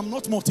word, I am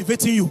not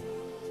motivating you.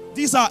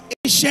 These are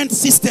ancient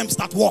systems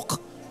that work.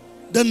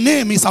 The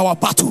name is our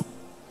battle.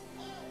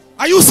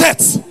 Are you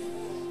set?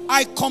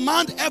 I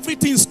command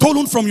everything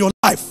stolen from your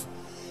life,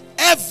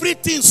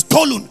 everything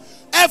stolen,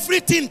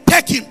 everything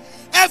taken,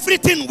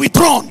 everything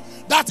withdrawn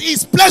that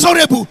is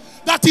pleasurable,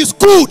 that is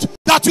good,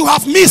 that you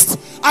have missed.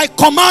 I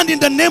command in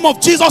the name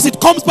of Jesus, it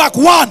comes back.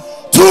 1,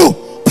 2,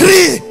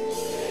 3.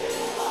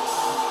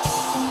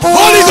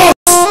 Holy Ghost,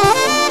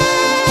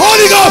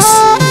 Holy Ghost,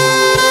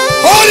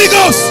 Holy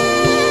Ghost.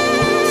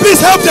 Please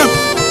help them.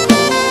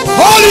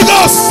 Holy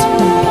Ghost,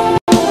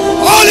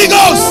 Holy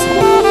Ghost,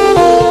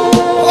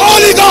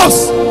 Holy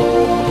Ghost.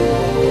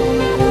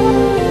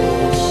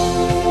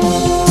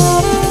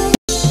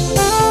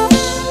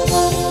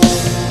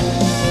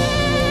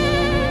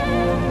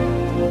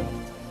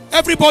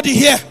 Everybody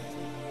here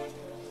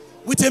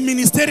with a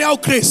ministerial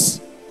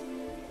grace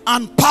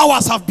and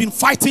powers have been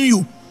fighting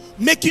you,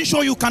 making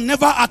sure you can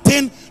never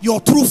attain your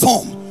true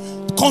form,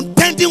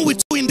 contending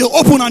with you in the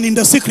open and in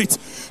the secret,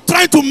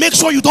 trying to make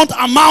sure you don't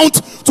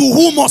amount to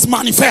who must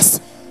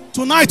manifest.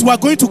 Tonight we are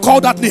going to call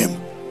that name.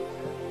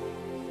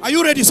 Are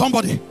you ready,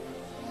 somebody?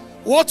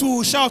 What we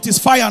will shout is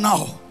fire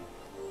now.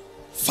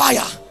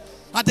 Fire.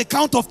 At the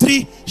count of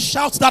 3,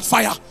 shout that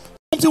fire.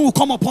 Something will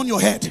come upon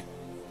your head.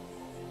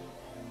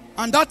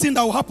 And that thing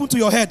that will happen to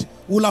your head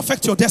will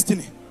affect your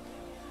destiny.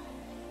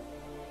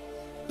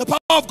 The power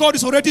of God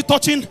is already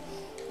touching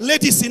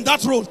ladies in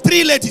that role.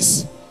 3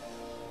 ladies.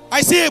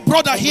 I see a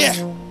brother here.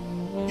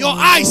 Your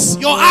eyes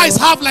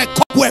have like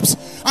cobwebs,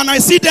 and I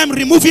see them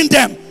removing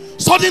them.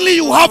 Suddenly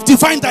you have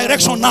divine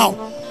direction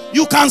now.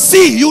 You can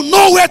see, you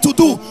know where to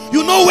do,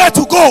 you know where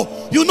to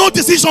go, you know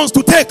decisions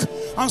to take.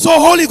 And so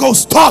Holy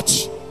Ghost,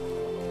 touch.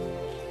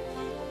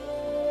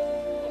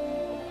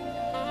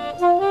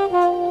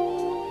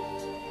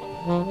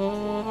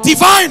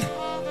 Divine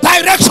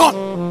direction.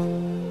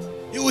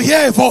 You will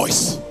hear a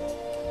voice.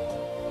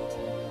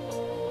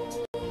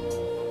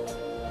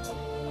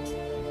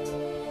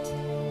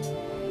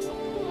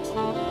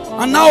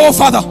 And now, oh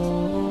Father,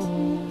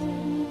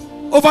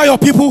 over your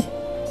people,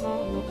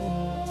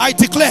 I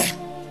declare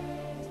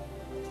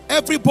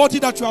everybody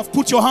that you have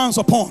put your hands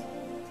upon,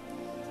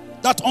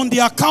 that on the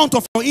account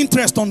of your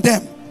interest on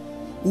them,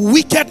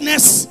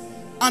 wickedness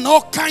and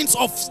all kinds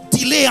of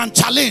delay and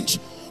challenge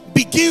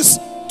begins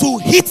to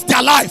hit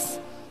their life.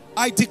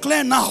 I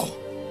declare now,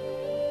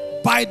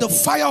 by the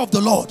fire of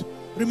the Lord,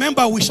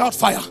 remember we shout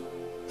fire.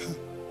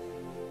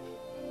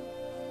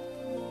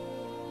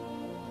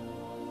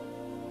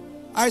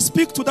 I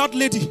speak to that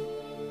lady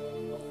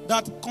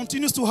that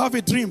continues to have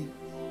a dream,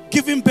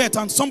 giving birth,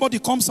 and somebody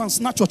comes and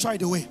snatch your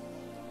child away.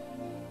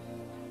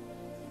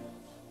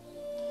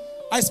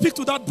 I speak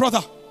to that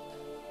brother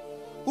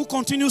who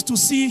continues to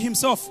see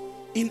himself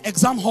in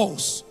exam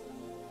halls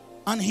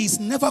and he's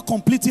never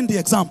completing the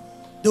exam.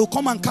 They will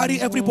come and carry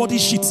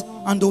everybody's shit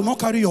and they will not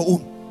carry your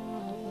own.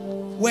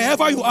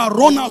 Wherever you are,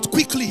 run out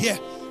quickly here.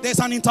 There's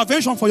an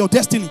intervention for your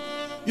destiny.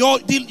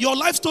 Your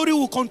life story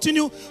will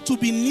continue to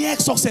be near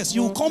success.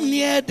 You will come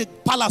near the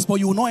palace, but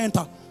you will not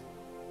enter.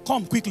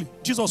 Come quickly.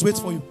 Jesus waits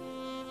for you.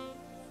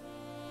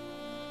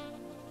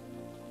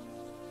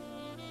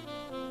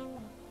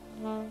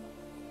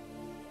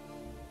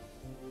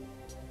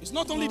 It's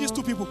not only these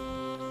two people.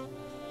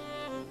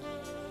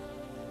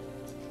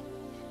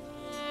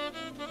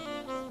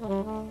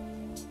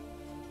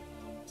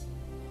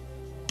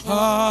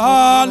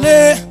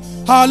 Hallelujah.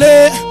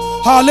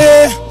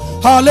 Hallelujah.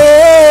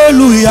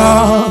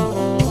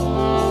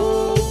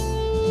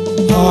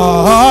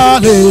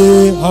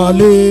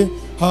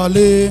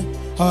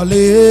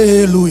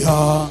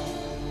 Hallelujah.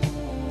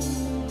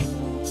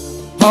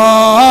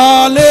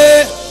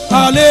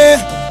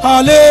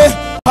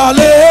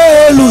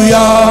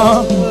 Hallelujah.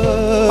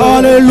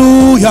 Hallelujah.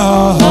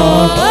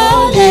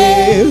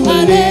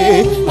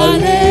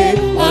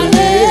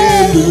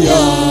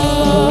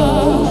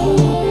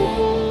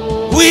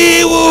 We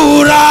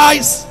will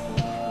rise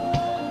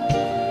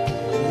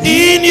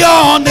in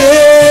your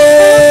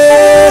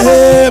name,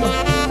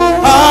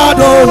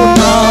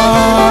 Adonai.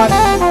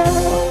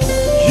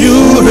 You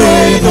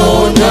reign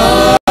on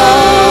high.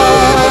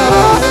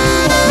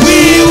 We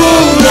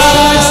will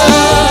rise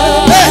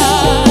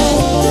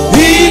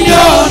in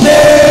your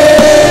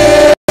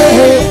name,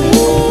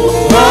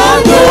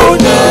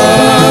 Adonai.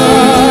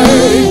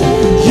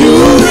 You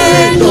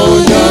reign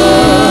on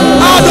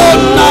high.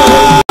 Adonai.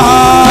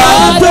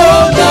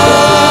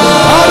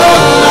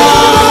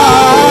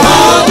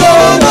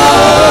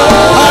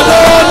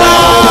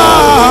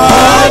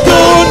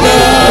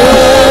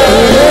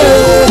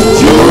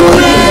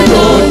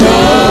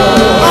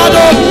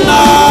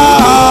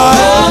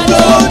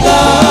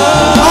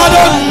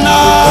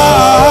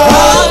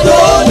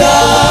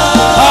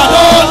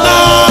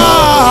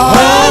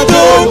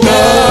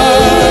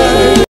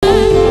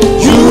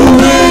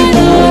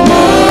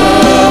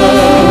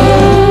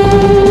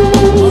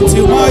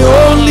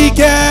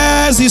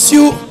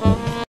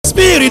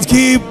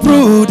 Keep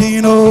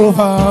brooding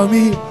over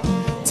me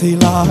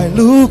till I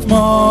look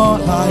more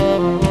like.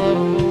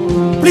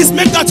 Please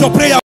make that your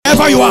prayer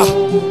wherever you are.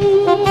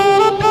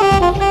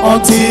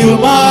 Until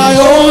my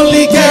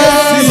only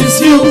guess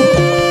is you.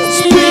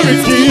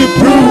 Spirit keep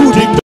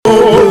brooding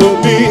over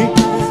me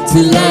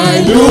till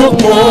I look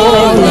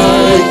more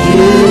like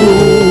you.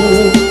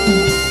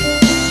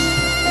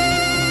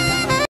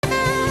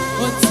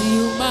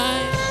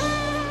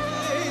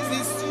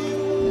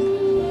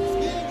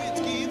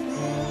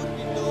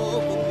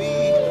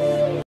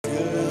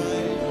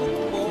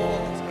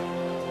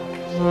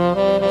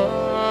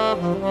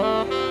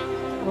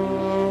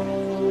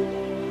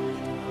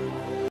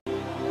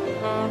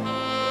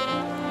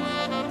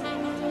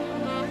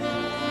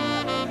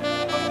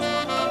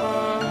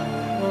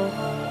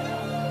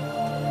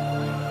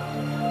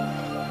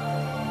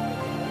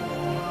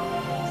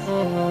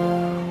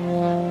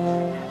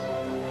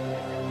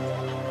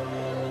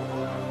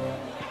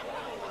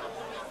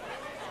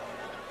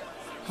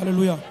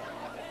 Hallelujah.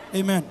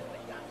 Amen.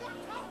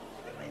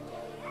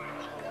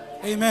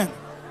 Amen.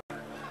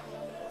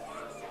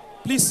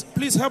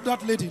 Please help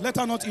that lady. Let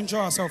her not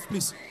injure herself,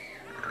 please.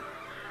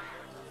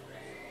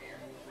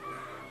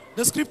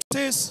 The scripture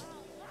says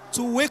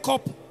to wake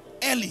up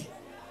early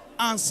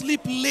and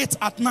sleep late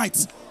at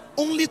night,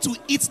 only to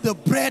eat the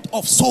bread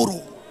of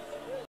sorrow.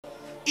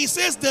 It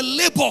says the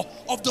labor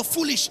of the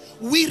foolish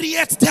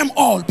wearieth them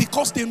all,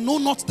 because they know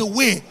not the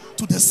way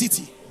to the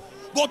city.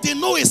 But they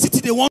know a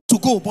city they want to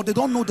go, but they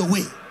don't know the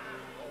way.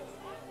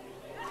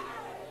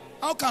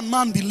 How can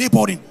man be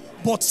laboring,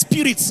 but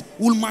spirits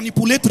will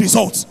manipulate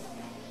results?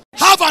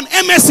 Have an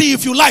MSc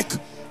if you like.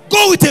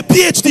 Go with a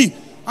PhD,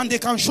 and they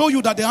can show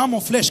you that the arm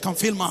of flesh can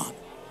fail man.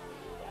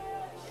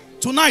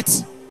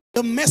 Tonight,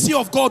 the mercy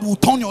of God will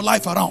turn your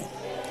life around.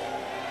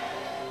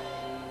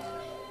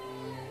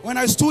 When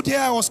I stood here,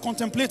 I was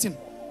contemplating,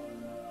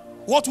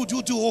 what would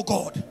you do, oh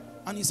God?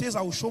 And he says,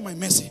 I will show my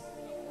mercy.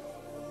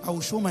 I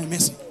will show my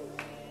mercy.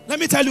 Let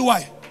me tell you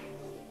why.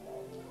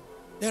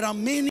 There are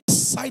many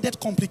sided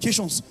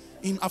complications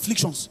in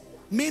afflictions.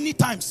 Many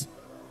times,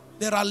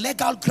 there are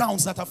legal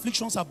grounds that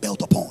afflictions are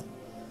built upon.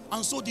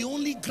 And so the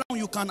only ground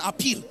you can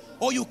appeal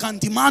or you can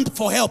demand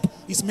for help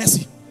is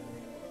mercy.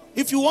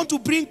 If you want to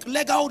bring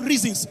legal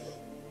reasons,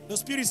 the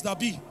spirits that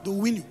be, they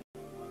will win you.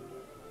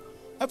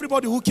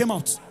 Everybody who came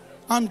out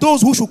and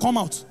those who should come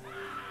out,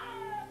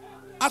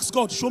 ask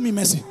God, show me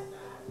mercy.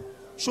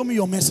 Show me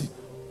your mercy.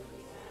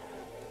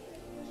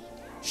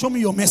 Show me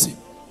your mercy.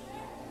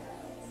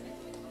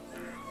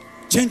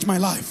 Change my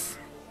life.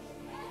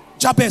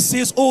 Jabez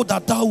says, oh,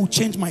 that thou will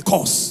change my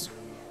course.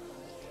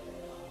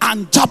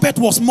 And Jabez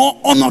was more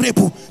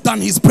honorable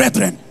than his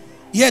brethren.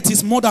 Yet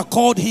his mother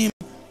called him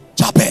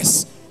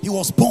Yes, he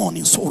was born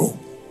in sorrow.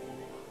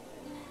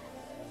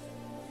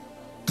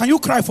 Can you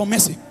cry for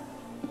mercy?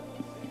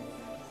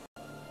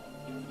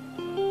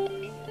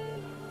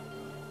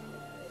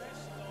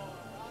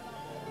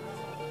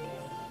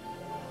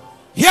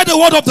 Hear the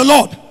word of the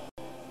Lord.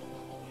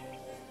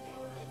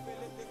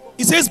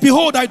 He says,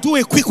 behold, I do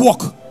a quick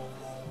walk.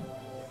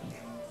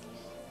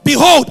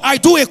 Behold, I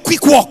do a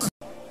quick walk,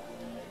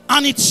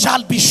 and it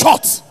shall be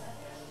short.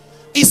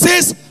 He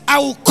says, I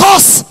will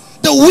cause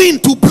the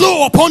wind to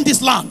blow upon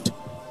this land,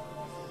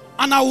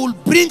 and I will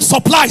bring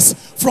supplies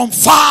from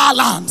far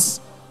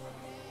lands.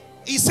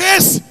 He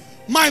says,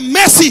 my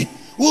mercy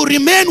will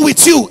remain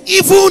with you.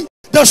 Even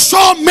the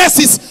sure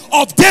mercies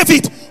of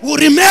David will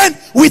remain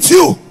with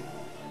you.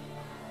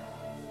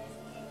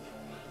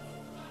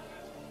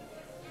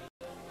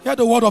 Hear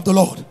the word of the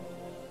Lord.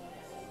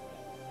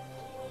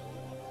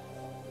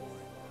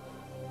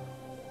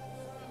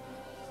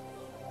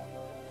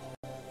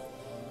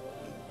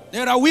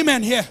 There are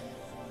women here.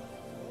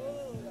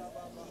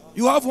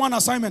 You have one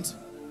assignment.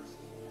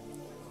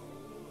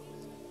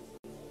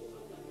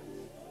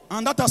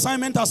 And that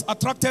assignment has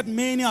attracted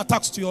many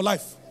attacks to your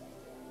life.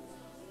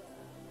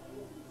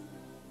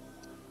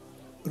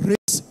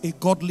 Raise a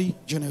godly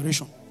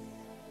generation.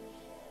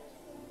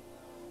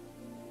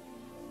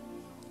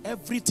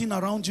 Everything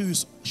around you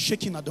is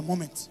shaking at the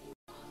moment.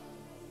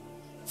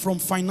 From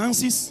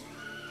finances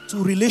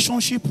to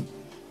relationship,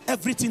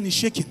 everything is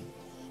shaking.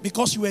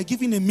 Because you were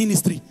given a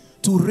ministry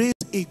to raise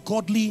a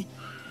godly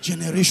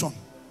generation.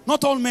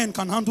 Not all men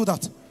can handle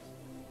that.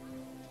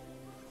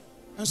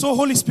 And so,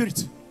 Holy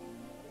Spirit,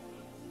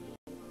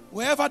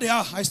 wherever they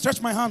are, I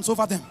stretch my hands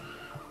over them.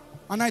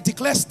 And I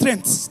declare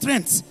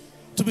strength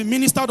to be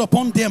ministered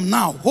upon them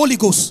now. Holy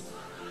Ghost,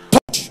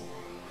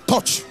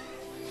 touch.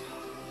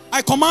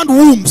 I command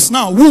wombs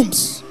now,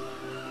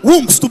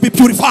 wombs to be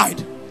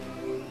purified.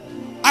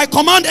 I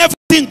command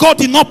everything God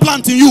did not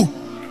plant in you.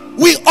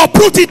 We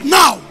uproot it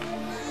now.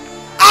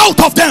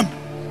 Out of them.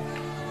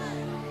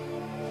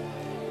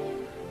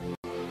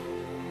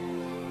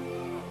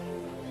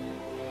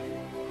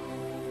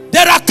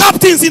 There are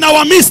captains in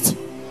our midst.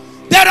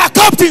 There are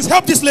captains.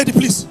 Help this lady,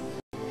 please.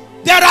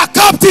 There are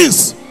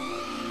captains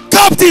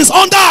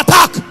under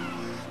attack.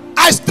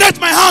 I stretch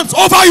my hands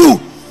over you,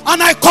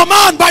 and I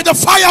command by the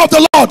fire of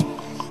the Lord,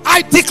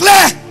 I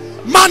declare,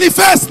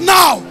 manifest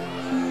now.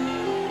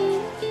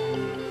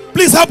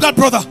 Please help that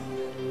brother.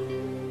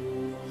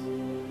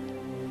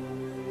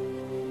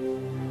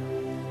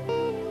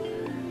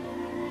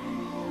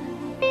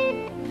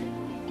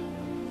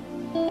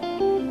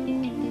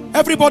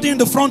 Everybody in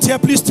the front here,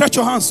 please stretch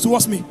your hands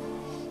towards me.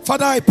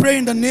 Father, I pray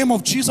in the name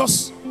of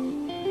Jesus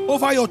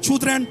over your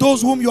children,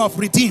 those whom you have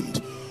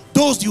redeemed,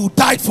 those you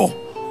died for.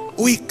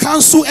 We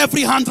cancel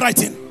every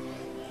handwriting.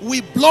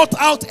 We blot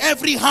out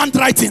every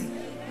handwriting.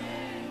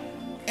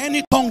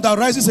 Any tongue that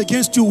rises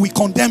against you, we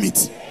condemn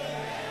it.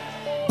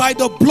 By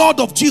the blood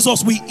of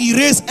Jesus, we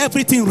erase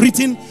everything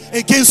written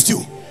against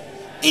you.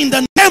 In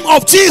the name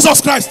of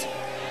Jesus Christ.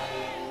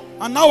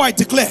 And now I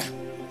declare,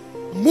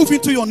 move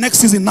into your next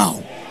season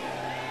now.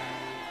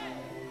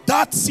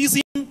 That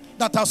season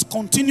that has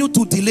continued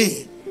to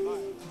delay,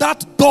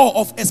 that door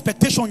of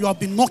expectation you have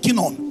been knocking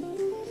on,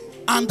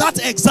 and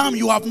that exam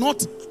you have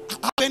not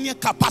had any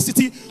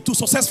capacity to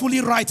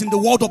successfully write in the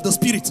word of the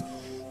Spirit,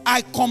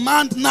 I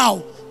command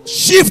now,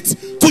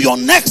 shift to your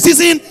next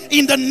season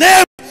in the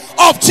name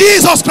of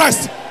Jesus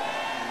Christ.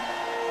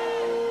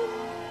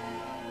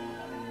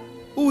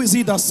 Who is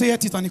he that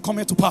saith it and it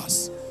cometh to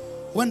pass,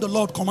 when the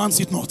Lord commands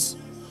it not?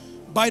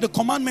 By the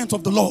commandment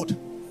of the Lord,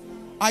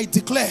 I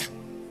declare,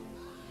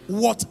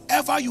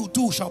 whatever you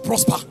do shall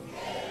prosper.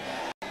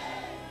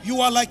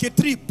 You are like a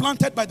tree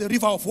planted by the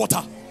river of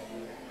water.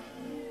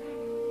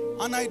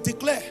 And I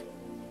declare,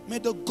 may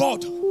the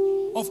God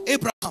of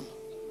Abraham,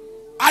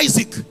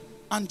 Isaac,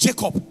 and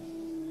Jacob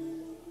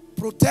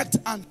protect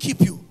and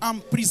keep you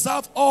and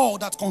preserve all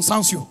that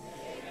concerns you.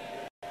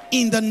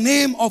 In the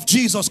name of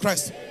Jesus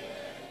Christ.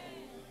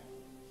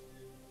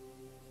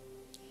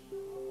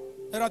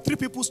 There are 3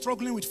 people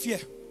struggling with fear.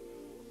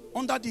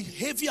 Under the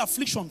heavy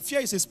affliction,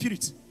 fear is a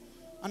spirit.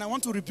 And I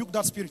want to rebuke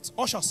that spirit.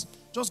 Ushers,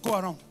 just go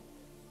around.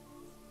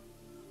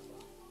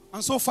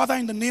 And so, Father,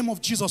 in the name of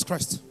Jesus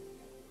Christ,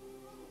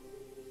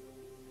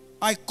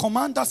 I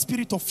command that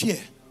spirit of fear,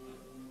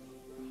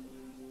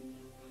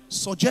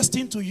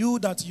 suggesting to you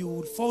that you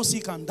will fall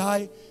sick and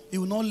die,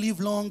 you will not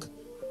live long.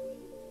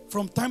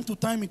 From time to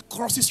time, it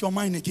crosses your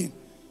mind again.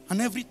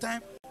 And every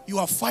time, you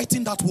are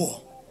fighting that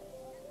war.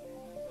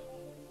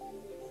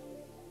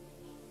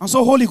 And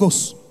so, Holy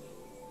Ghost,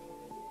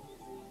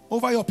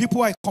 over your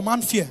people, I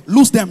command fear.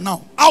 Lose them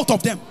now. Out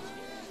of them.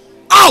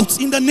 Out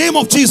in the name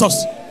of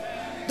Jesus.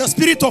 The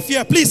spirit of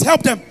fear, please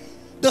help them.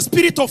 The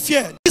spirit of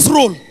fear, this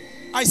role,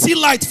 I see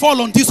light fall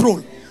on this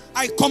role.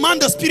 I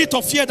command the spirit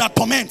of fear that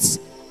torments,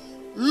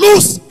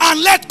 loose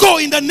and let go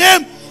in the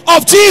name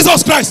of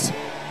Jesus Christ.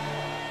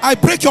 I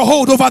break your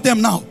hold over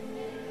them now.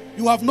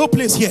 You have no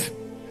place here.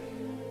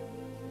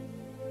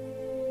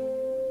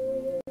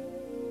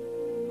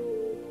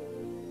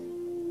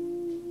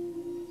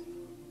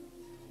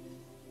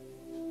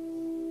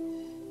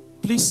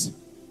 Please,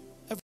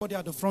 everybody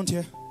at the front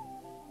here,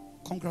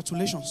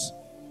 congratulations.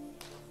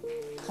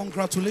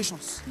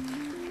 Congratulations.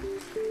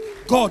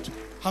 God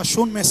has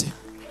shown mercy.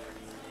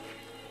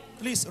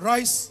 Please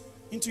rise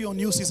into your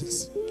new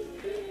seasons.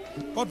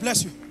 God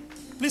bless you.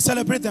 Please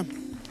celebrate them.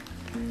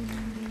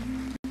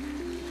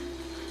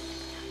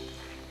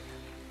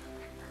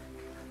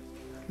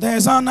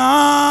 There's an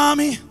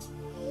army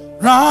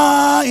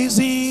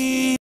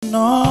rising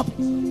up.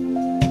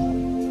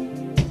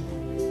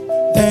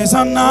 There's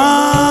an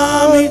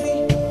army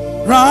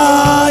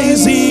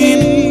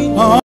rising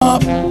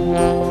up.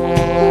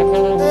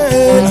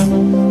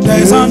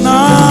 There's an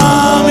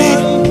army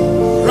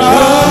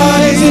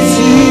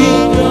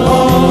rising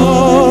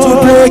up to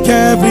break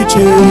every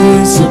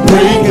chain. To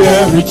break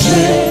every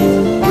chain.